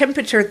like the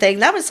temperature thing.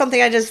 That was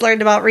something I just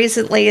learned about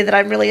recently that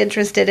I'm really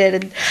interested in,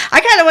 and I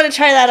kind of want to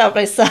try that out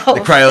myself.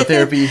 The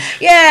cryotherapy?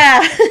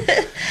 Yeah.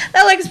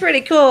 That looks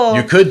pretty cool.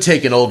 You could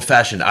take an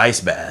old-fashioned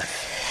ice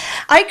bath.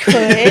 I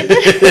could.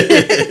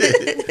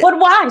 But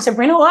why,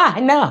 Sabrina? Why?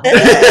 No.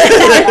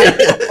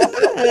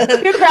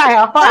 You cry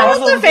off. That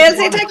was the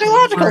fancy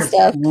technological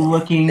stuff.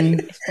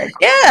 Looking.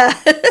 Yeah.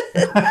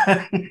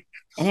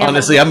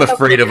 Honestly, I'm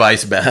afraid of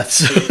ice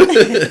baths.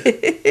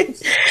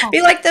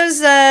 Be like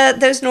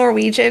those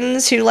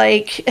Norwegians who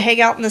like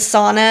hang out in the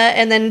sauna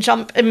and then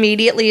jump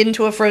immediately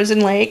into a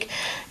frozen lake,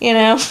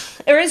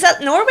 Or is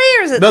that Norway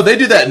or is it? No, they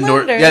do that in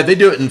Finland, they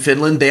do it in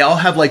Finland. They all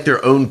have like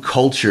their own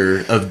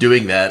culture of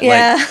doing that.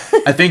 Yeah.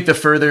 Like, I think the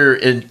further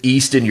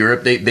east in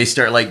Europe, they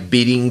start like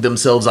beating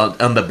themselves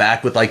on the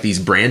back with like these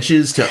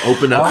branches to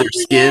open up their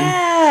skin.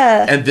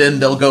 Yeah. And then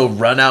they'll go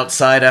run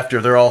outside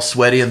after they're all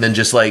sweaty and then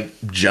just like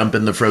jump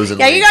in the frozen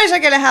lake. Yeah, you guys are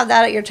going to have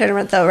that at your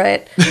tournament though,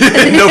 right?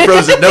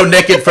 No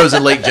naked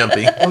frozen lake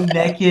jumping. No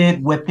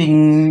naked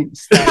whipping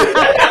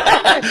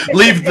stuff.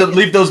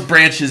 Leave those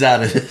branches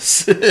out of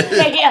this.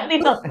 Yeah,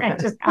 leave those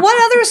branches out.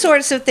 What other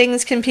sorts of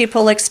things can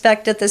people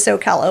expect at the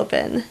SoCal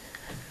Open?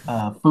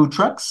 Food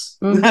trucks.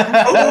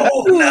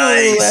 Oh,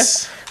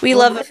 nice. We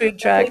love a food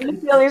truck.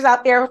 Dealers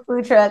out there with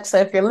food trucks. So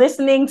if you're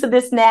listening to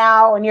this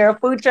now and you're a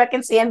food truck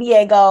in San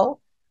Diego,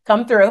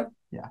 come through.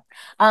 Yeah.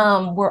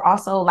 We're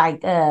also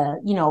like,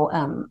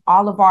 all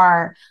of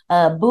our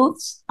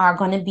booths are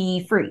going to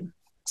be free.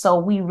 So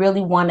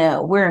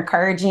we're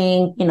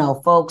encouraging,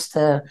 folks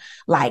to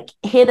like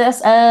hit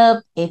us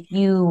up if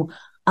you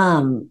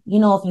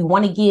if you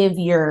want to give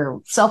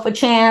yourself a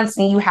chance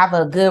and you have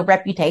a good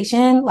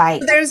reputation,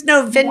 like there's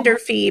no vendor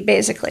fee,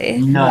 basically.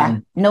 None. Yeah,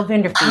 no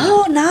vendor fee.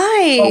 Oh,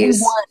 nice.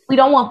 So we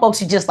don't want folks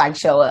to just like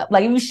show up.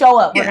 Like if you show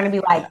up, we're gonna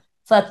be like,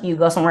 fuck you,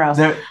 go somewhere else.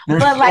 But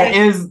like,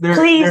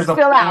 please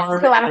fill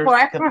out a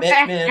form.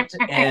 Commitment.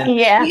 And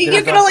Yeah.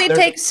 You can only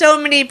take so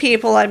many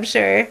people, I'm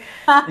sure.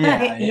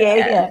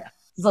 Yeah.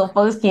 So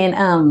folks can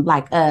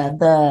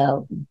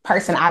the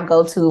person I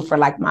go to for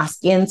like my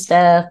skin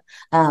stuff,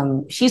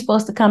 she's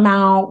supposed to come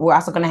out. We're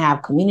also going to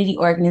have community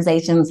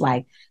organizations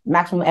like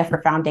Maximum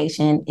Effort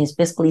Foundation is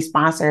fiscally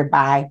sponsored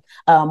by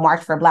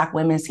March for Black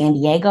Women San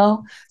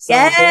Diego. So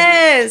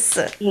yes.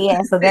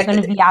 So they're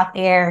going to be out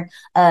there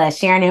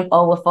sharing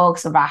info with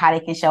folks about how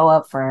they can show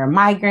up for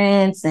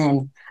migrants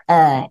and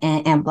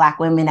Black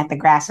women at the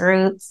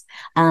grassroots.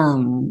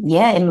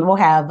 And we'll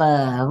have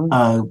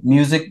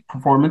music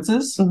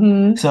performances.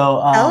 Mm-hmm.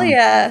 So hell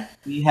yeah.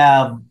 We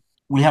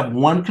have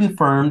one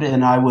confirmed,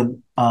 and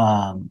I'm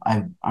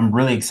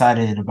really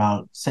excited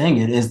about saying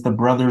it, is the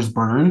Brothers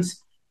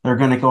Burns. They're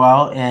going to go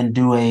out and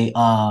do a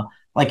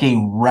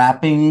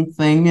rapping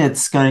thing.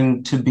 It's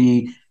going to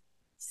be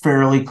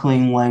fairly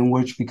clean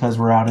language because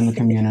we're out in the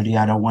community.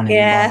 I don't want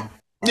to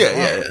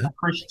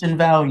Christian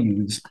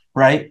values,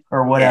 right?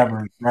 Or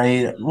whatever,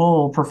 right?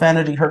 Well,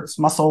 profanity hurts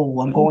my soul.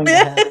 I'm going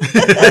to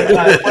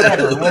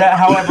whatever,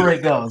 however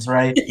it goes,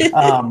 right?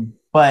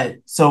 But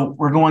so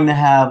we're going to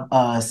have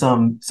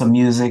some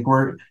music.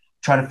 We're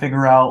trying to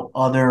figure out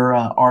other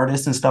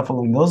artists and stuff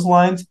along those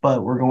lines,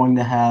 but we're going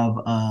to have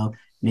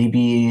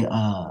maybe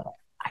I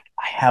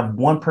have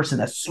one person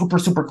that's super,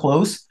 super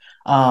close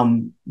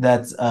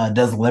that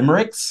does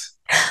limericks.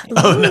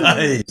 Oh,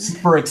 nice.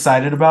 Super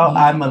excited about.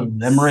 I'm a Yes.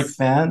 limerick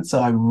fan, so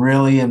I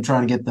really am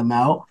trying to get them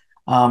out.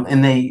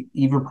 And they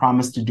even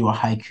promised to do a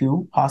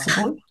haiku,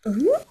 possibly.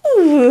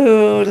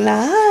 Ooh,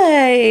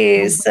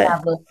 nice. We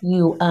have a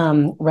few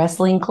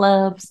wrestling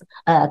clubs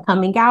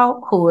coming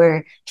out who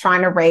are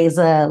trying to raise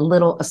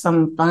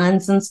some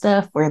funds and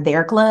stuff for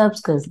their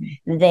clubs because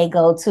they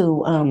go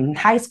to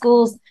high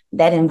schools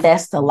that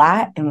invest a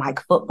lot in like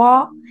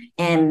football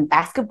and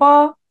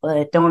basketball,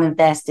 but don't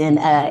invest in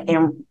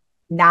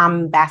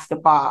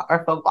non-basketball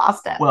or football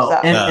stuff. Well,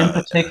 So, in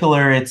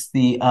particular, it's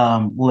the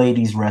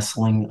ladies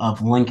wrestling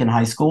of Lincoln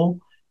High School.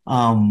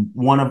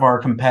 One of our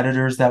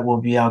competitors that will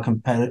be out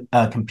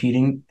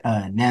competing,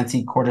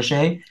 Nancy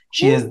Cortachet,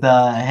 she is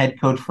the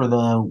head coach for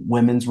the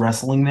women's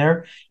wrestling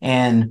there,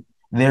 and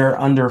they're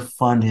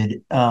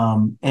underfunded.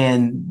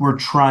 And we're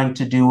trying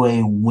to do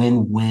a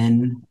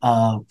win-win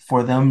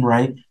for them,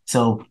 right?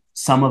 So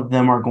some of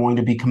them are going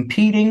to be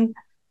competing.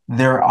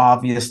 They're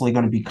obviously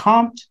going to be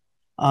comped.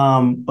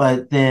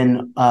 But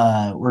then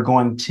we're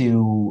going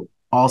to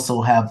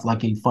also have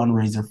like a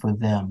fundraiser for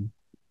them.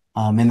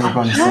 And they're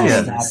going to sell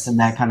Nice. snacks and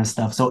that kind of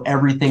stuff. So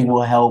everything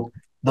will help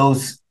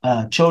those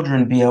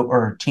children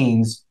or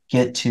teens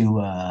get to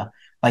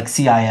like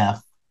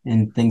CIF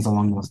and things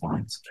along those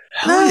lines.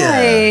 Hell yeah.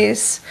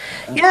 Nice.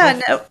 Yeah,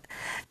 no,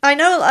 I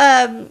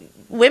know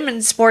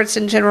women's sports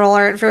in general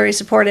aren't very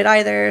supported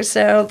either,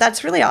 so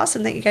that's really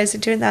awesome that you guys are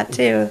doing that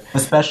too.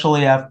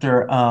 Especially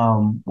after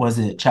was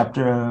it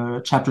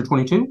chapter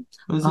 22?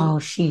 Was it? oh,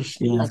 sheesh.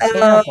 Yeah. That's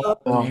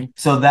terrible.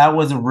 So that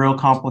was a real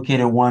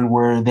complicated one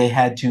where they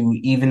had to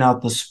even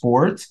out the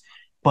sports,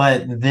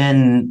 but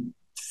then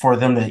for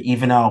them to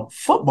even out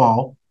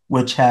football,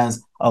 which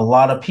has a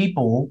lot of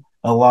people,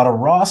 a lot of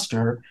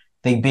roster,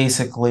 they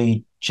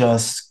basically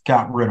just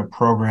got rid of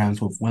programs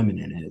with women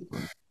in it.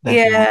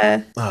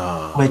 Yeah,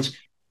 Oh. Which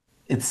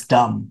it's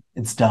dumb.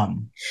 It's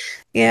dumb.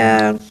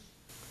 yeah.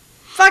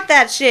 Fuck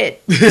that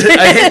shit.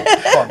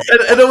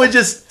 I know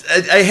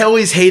I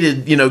always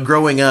hated,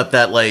 growing up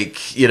that like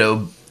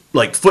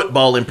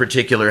football in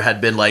particular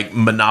had been like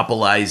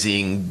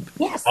monopolizing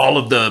Yes. all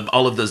of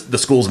the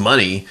school's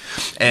money.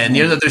 And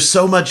there's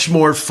so much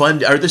more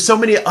fun, or there's so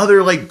many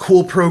other like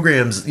cool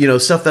programs,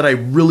 stuff that I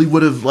really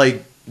would have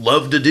like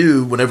loved to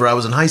do whenever I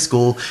was in high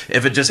school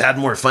if it just had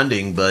more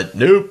funding, but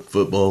nope,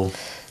 football.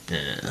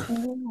 Yeah.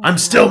 I'm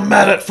still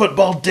mad at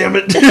football, damn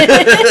it.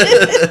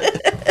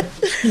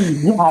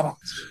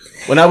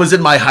 When I was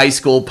in my high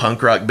school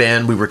punk rock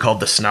band, we were called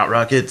the Snot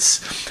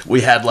Rockets. We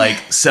had like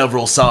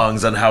several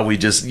songs on how we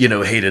just,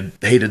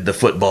 hated the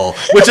football,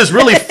 which is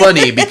really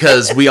funny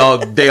because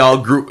they all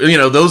grew,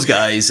 those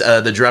guys,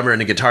 the drummer and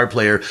the guitar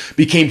player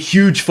became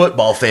huge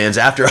football fans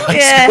after high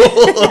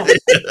school.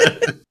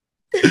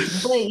 But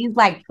it's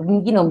like,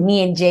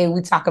 me and Jay,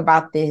 we talk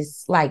about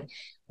this, like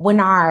when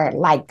our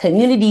like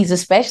communities,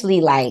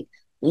 especially like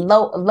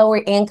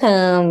lower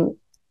income,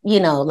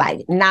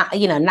 like not,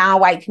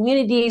 non-white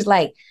communities,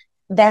 like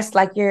that's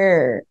like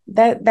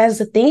that's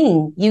the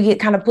thing you get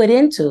kind of put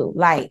into,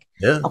 like,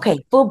 okay,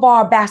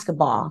 football,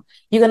 basketball,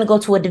 you're going to go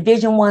to a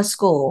Division I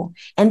school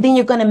and then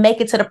you're going to make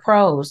it to the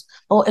pros.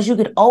 Or as you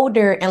get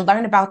older and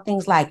learn about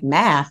things like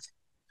math,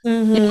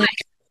 Mm-hmm.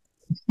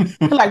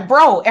 like,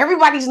 bro,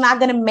 everybody's not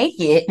going to make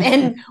it.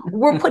 And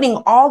we're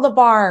putting all of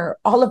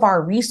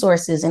our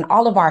resources and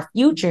all of our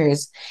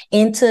futures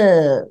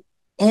into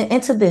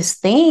this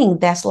thing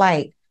that's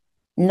like,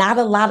 not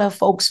a lot of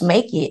folks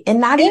make it.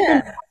 And not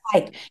even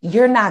like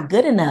you're not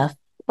good enough,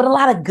 but a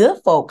lot of good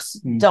folks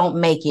don't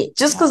make it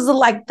just because of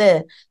like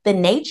the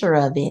nature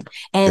of it.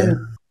 And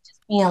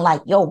just being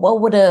like, yo, what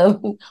would a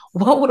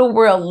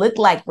world look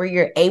like where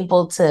you're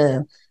able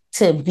to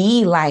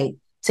be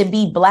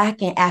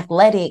Black and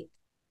athletic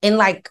and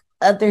like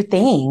other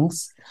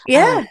things?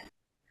 Yeah.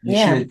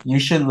 You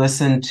should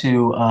listen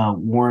to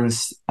Warren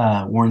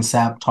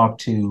Sapp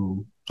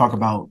talk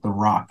about The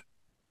Rock.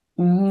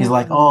 He's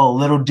like, oh,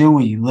 little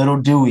Dewey.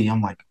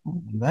 I'm like,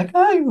 oh, that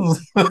guy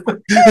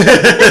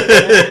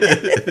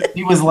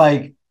he was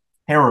like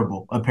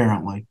terrible,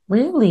 apparently.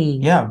 Really?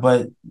 Yeah,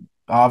 but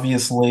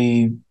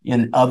obviously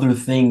in other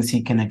things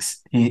he can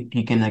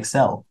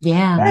excel.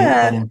 Yeah.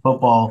 Right? But in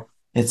football,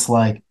 it's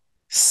like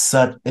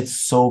it's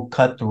so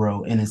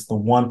cutthroat, and it's the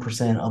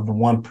 1% of the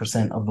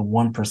 1% of the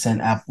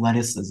 1%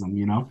 athleticism,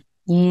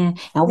 Yeah.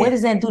 And what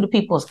does that do to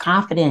people's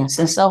confidence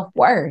and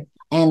self-worth?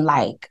 And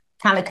like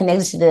kind of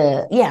connected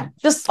to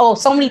just so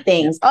many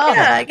things. Oh, we're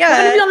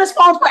gonna be on this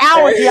phone for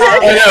hours, y'all.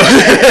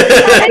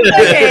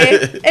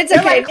 It's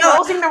okay. Like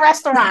closing the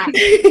restaurant,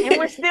 and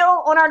we're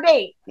still on our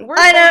date.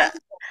 I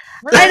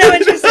know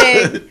what you're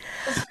saying,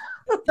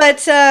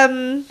 but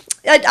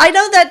I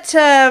know that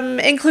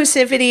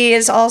inclusivity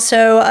is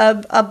also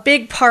a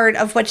big part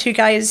of what you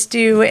guys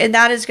do, and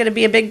that is going to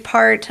be a big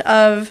part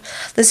of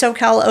the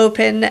SoCal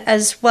Open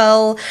as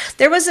well.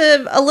 There was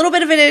a little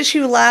bit of an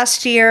issue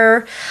last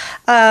year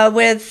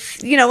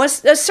with,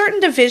 a certain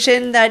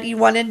division that you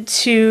wanted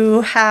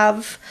to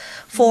have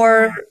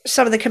for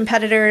some of the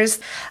competitors.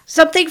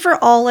 Something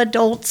for all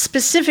adults,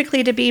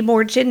 specifically to be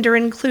more gender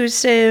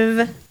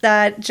inclusive,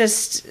 that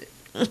just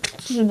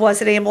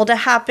wasn't able to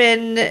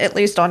happen, at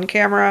least on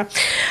camera,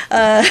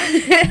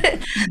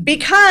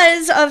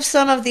 because of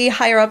some of the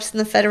higher ups in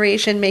the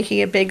Federation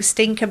making a big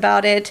stink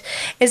about it.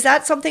 Is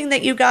that something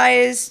that you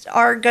guys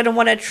are going to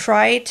want to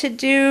try to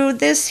do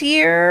this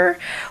year?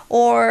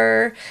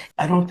 Or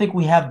I don't think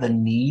we have the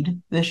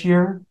need this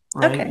year,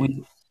 right?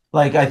 Okay.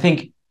 I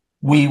think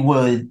we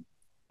would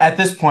at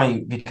this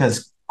point,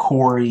 because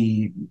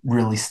Corey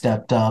really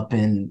stepped up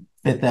and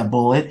bit that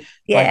bullet.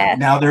 Yeah. Like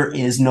now there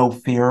is no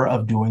fear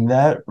of doing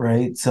that,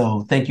 right?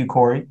 So thank you,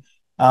 Corey.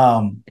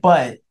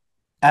 But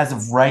as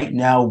of right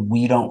now,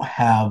 we don't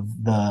have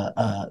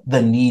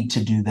the need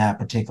to do that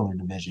particular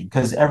division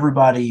because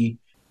everybody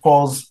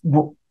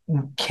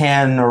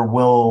can or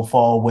will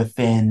fall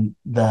within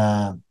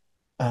the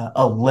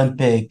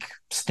Olympic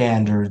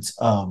standards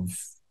of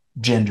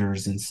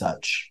genders and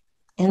such.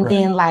 And Right.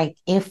 then like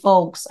if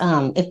folks,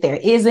 if there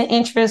is an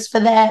interest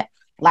for that,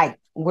 like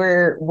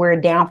we're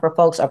down for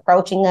folks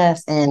approaching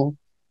us and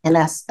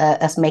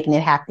us making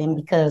it happen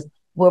because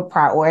we're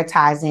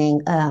prioritizing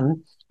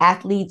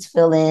athletes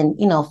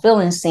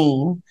feeling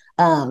seen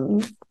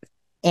and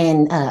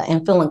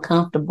feeling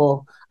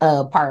comfortable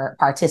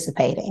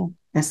participating.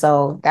 And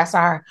so that's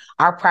our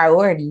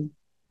priority,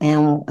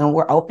 and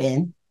we're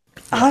open.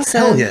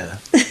 Awesome. Hell yeah.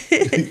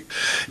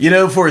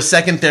 For a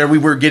second there, we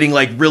were getting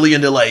like really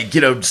into like,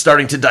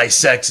 starting to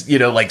dissect,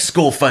 like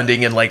school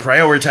funding and like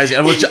prioritizing.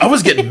 I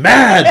was getting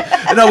mad,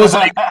 and I was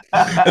like,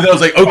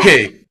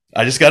 okay,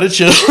 I just gotta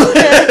chill.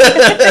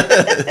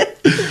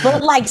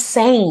 But like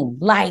same,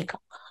 like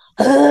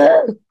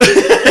that's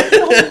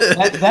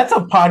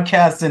a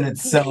podcast in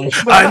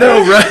itself. I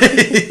know,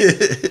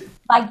 right?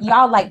 like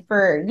y'all, like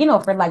for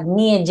like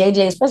me and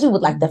JJ, especially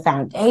with like the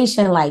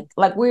foundation, like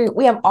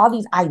we have all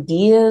these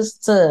ideas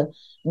to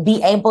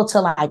be able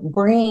to like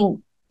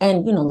bring,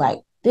 and like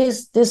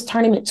this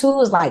tournament too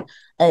is like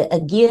a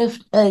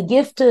gift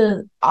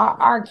to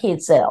our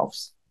kid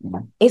selves.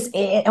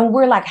 And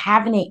we're like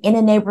having it in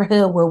a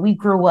neighborhood where we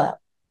grew up,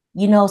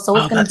 so it's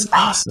gonna be like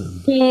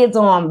awesome. Kids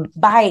on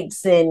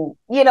bikes and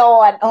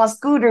on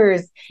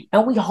scooters,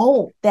 and we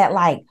hope that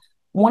like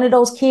one of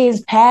those kids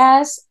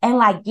pass and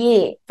like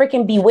get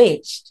freaking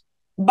bewitched.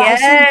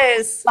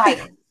 Yes.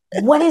 Like,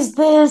 what is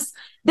this?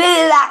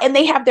 And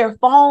they have their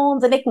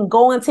phones and they can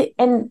go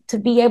to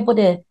be able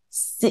to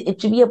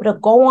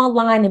go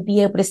online and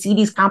be able to see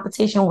these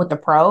competition with the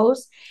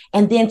pros,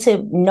 and then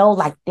to know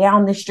like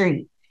down the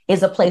street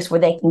is a place where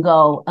they can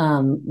go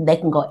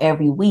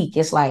every week.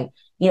 It's like,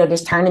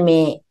 this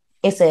tournament,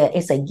 it's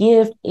a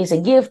gift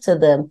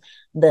to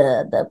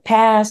the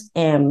past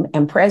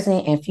and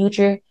present and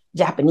future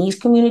Japanese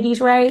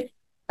communities, right?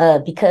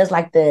 Because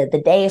like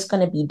the day it's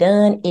going to be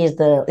done is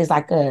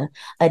like a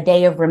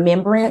day of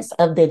remembrance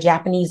of the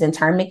Japanese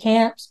internment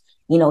camps.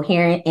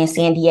 Here in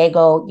San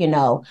Diego,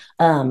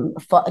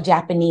 for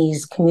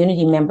Japanese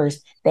community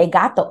members, they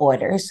got the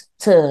orders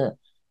to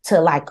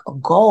like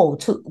go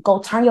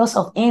turn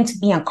yourself in to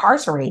be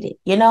incarcerated,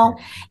 Yeah.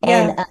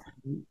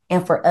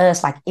 and for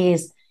us, like I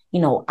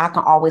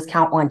can always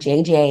count on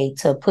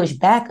JJ to push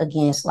back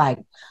against like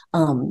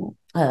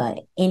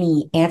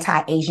any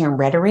anti-Asian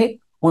rhetoric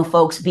when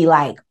folks be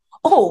like,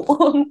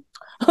 oh,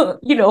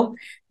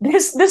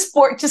 this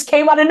sport just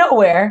came out of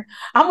nowhere.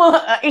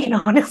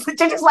 They're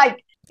just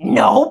like,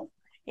 no.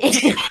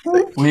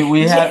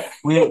 we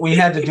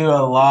had to do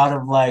a lot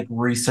of like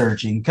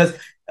researching because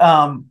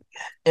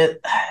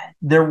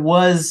there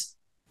was,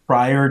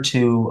 prior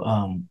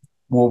to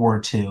World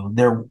War II,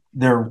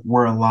 there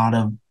were a lot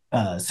of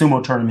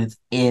sumo tournaments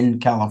in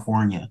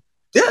California.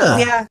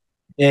 Yeah.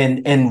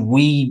 And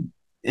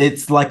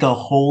it's like a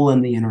hole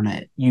in the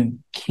internet. You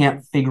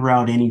can't figure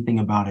out anything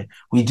about it.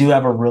 We do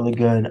have a really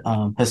good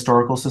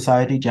historical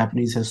society,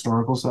 Japanese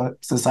Historical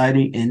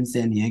Society in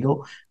San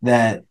Diego,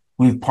 that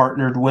we've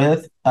partnered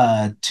with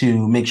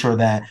to make sure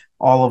that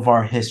all of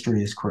our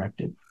history is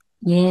corrected.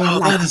 Yeah,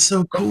 that is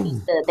so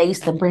cool. They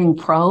used to bring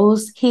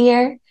pros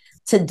here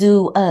to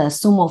do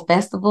sumo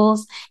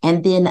festivals,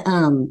 and then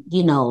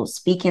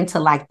speaking to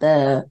like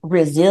the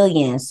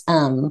resilience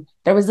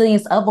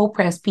of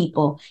oppressed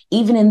people,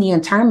 even in the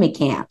internment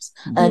camps.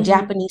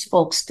 Japanese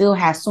folks still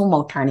have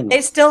sumo tournaments.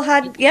 They still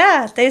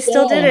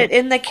did it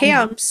in the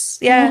camps.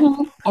 Yeah.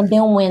 Mm-hmm. And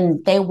then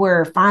when they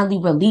were finally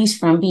released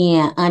from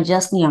being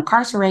unjustly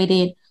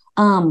incarcerated,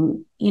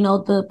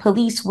 the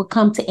police would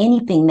come to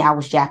anything that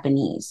was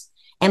Japanese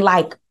and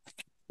like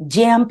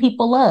jam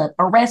people up,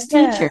 arrest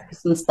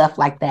teachers and stuff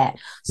like that.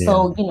 Yeah.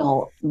 So,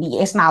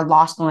 it's not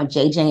lost on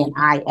JJ and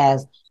I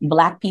as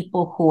Black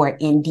people who are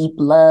in deep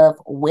love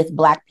with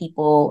Black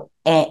people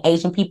and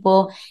Asian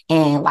people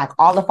and like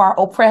all of our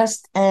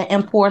oppressed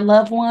and poor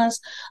loved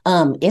ones.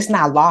 It's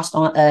not lost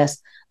on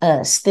us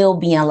still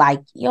being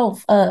like,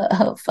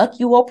 fuck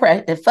you,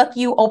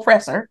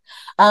 oppressor.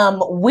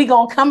 We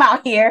gonna come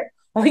out here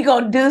we're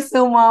gonna do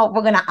sumo.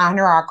 We're gonna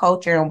honor our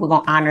culture, and we're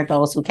gonna honor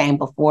those who came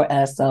before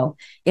us. So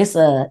it's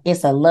a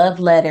love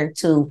letter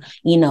to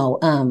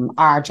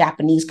our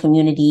Japanese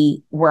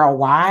community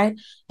worldwide,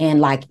 and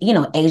like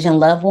Asian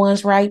loved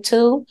ones, right?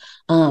 Too.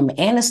 And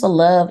it's a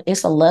love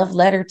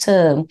letter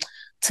to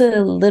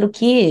little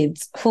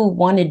kids who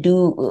want to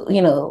do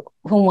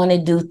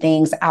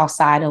things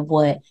outside of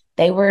what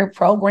they were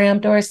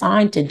programmed or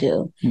assigned to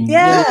do.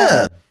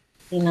 Yeah.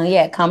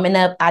 Coming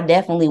up, I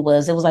definitely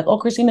was. It was like, oh,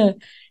 Christina,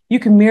 you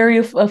can marry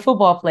a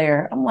football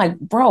player. I'm like,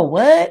 bro,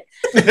 what?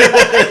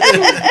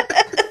 I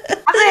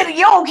said,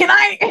 yo, can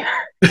I?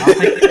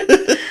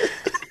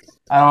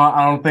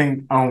 I don't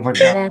think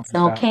That's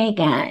okay,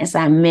 guys.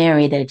 I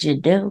married a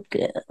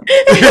judoka.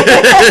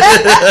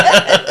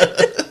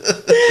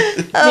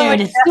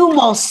 Married a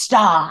sumo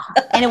star,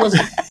 and it was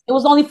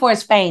only for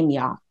his fame,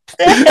 y'all.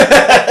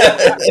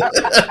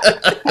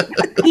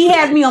 He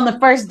had me on the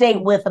first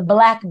date with a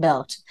black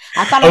belt.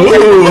 I thought it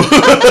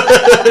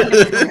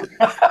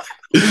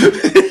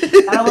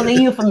was a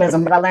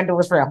euphemism, but I learned it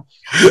was real.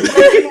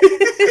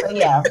 So,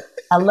 yeah,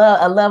 a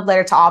love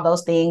letter to all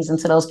those things, and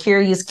to those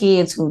curious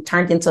kids who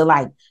turned into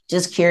like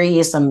just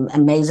curious and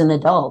amazing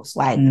adults.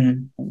 Like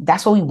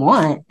that's what we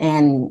want,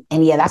 and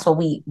yeah, that's what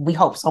we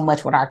hope so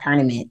much with our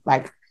tournament.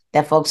 Like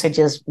that, folks are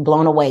just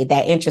blown away.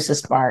 That interest is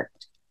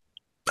sparked.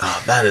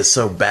 Oh, that is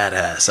so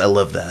badass. I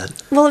love that.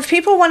 Well, if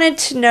people wanted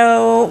to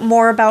know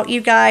more about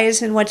you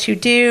guys and what you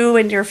do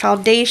and your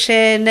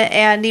foundation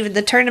and even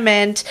the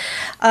tournament,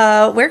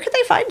 where could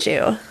they find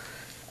you?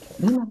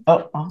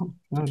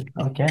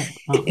 Okay.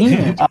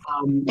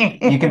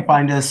 You can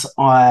find us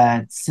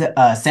on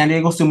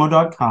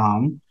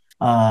SanDiegoSumo.com.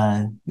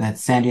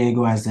 That's San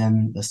Diego as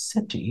in the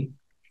city.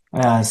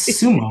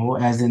 Sumo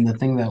as in the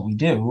thing that we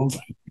do.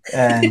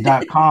 And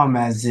 .com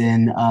as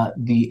in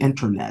the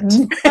internet.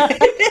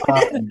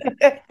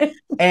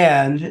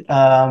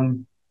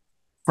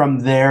 From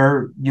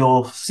there,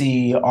 you'll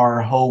see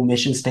our whole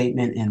mission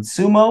statement in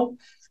sumo.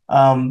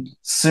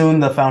 Soon,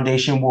 the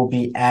foundation will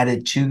be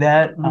added to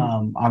that.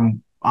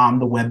 I'm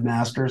the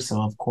webmaster,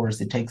 so of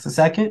course it takes a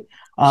second.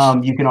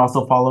 You can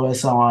also follow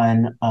us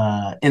on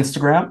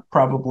Instagram,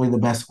 probably the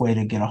best way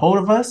to get a hold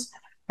of us,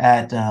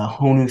 at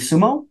Honu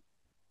Sumo.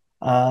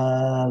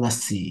 Let's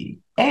see.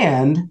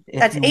 And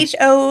that's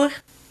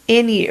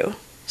HONU,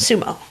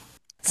 sumo.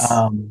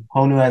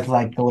 Honu has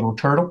like the little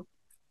turtle.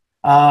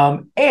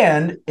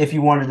 And if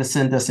you wanted to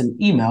send us an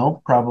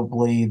email,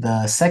 probably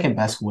the second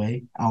best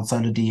way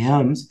outside of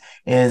DMs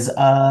is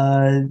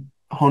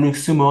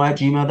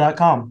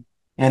honusumo@gmail.com.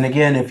 And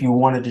again, if you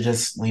wanted to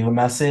just leave a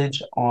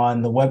message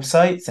on the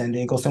website,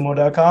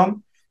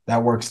 sandiegosumo.com,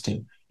 that works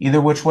too. Either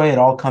which way, it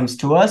all comes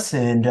to us,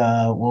 and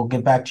we'll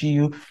get back to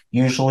you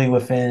usually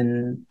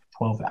within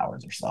 12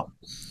 hours or so.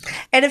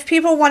 And if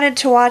people wanted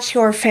to watch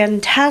your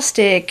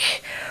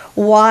fantastic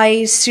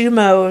Why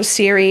Sumo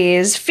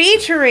series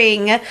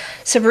featuring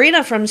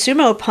Sabrina from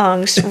Sumo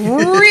Punks,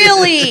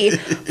 really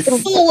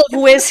full of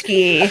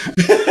whiskey,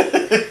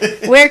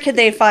 where could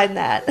they find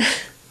that?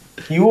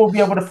 You will be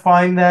able to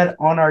find that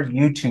on our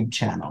YouTube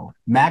channel,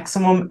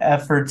 Maximum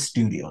Effort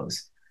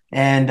Studios.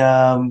 And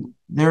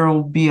there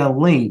will be a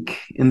link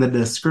in the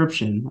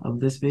description of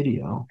this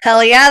video.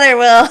 Hell yeah, there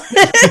will.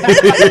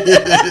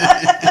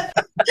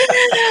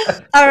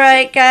 All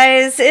right,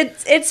 guys.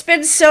 It's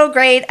been so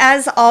great.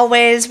 As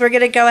always, we're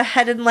going to go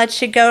ahead and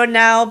let you go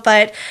now,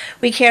 but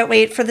we can't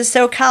wait for the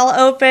SoCal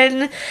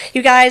Open.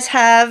 You guys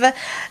have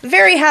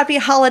very happy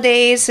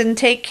holidays and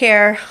take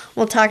care.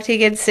 We'll talk to you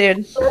again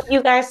soon. Love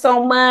you guys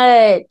so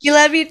much. You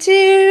love you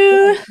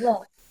too. Yeah.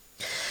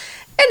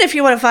 And if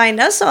you want to find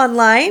us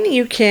online,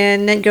 you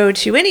can go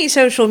to any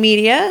social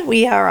media.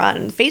 We are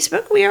on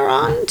Facebook. We are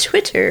on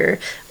Twitter.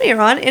 We are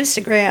on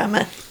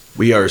Instagram.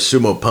 We are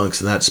Sumo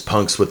Punks, and that's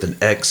punks with an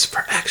X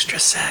for extra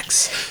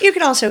sex. You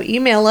can also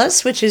email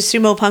us, which is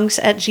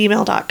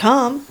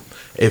sumopunks@gmail.com.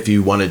 If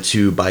you wanted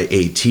to buy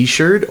a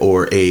t-shirt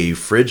or a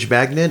fridge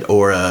magnet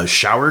or a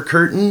shower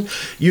curtain,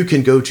 you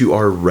can go to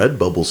our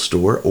Redbubble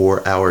store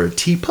or our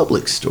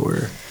TeePublic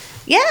store.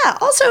 Yeah,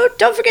 also,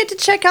 don't forget to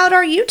check out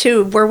our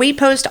YouTube, where we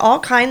post all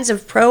kinds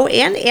of pro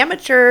and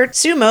amateur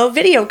sumo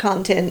video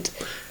content.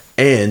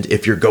 And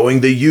if you're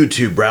going the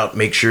YouTube route,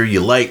 make sure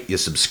you like, you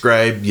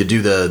subscribe, you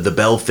do the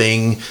bell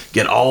thing,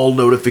 get all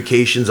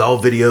notifications,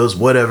 all videos,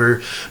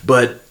 whatever,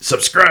 but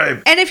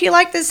subscribe. And if you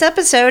like this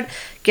episode,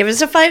 give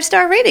us a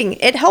 5-star rating.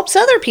 It helps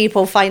other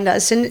people find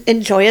us and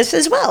enjoy us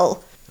as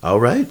well. All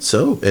right,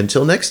 so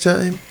until next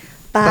time.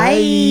 Bye.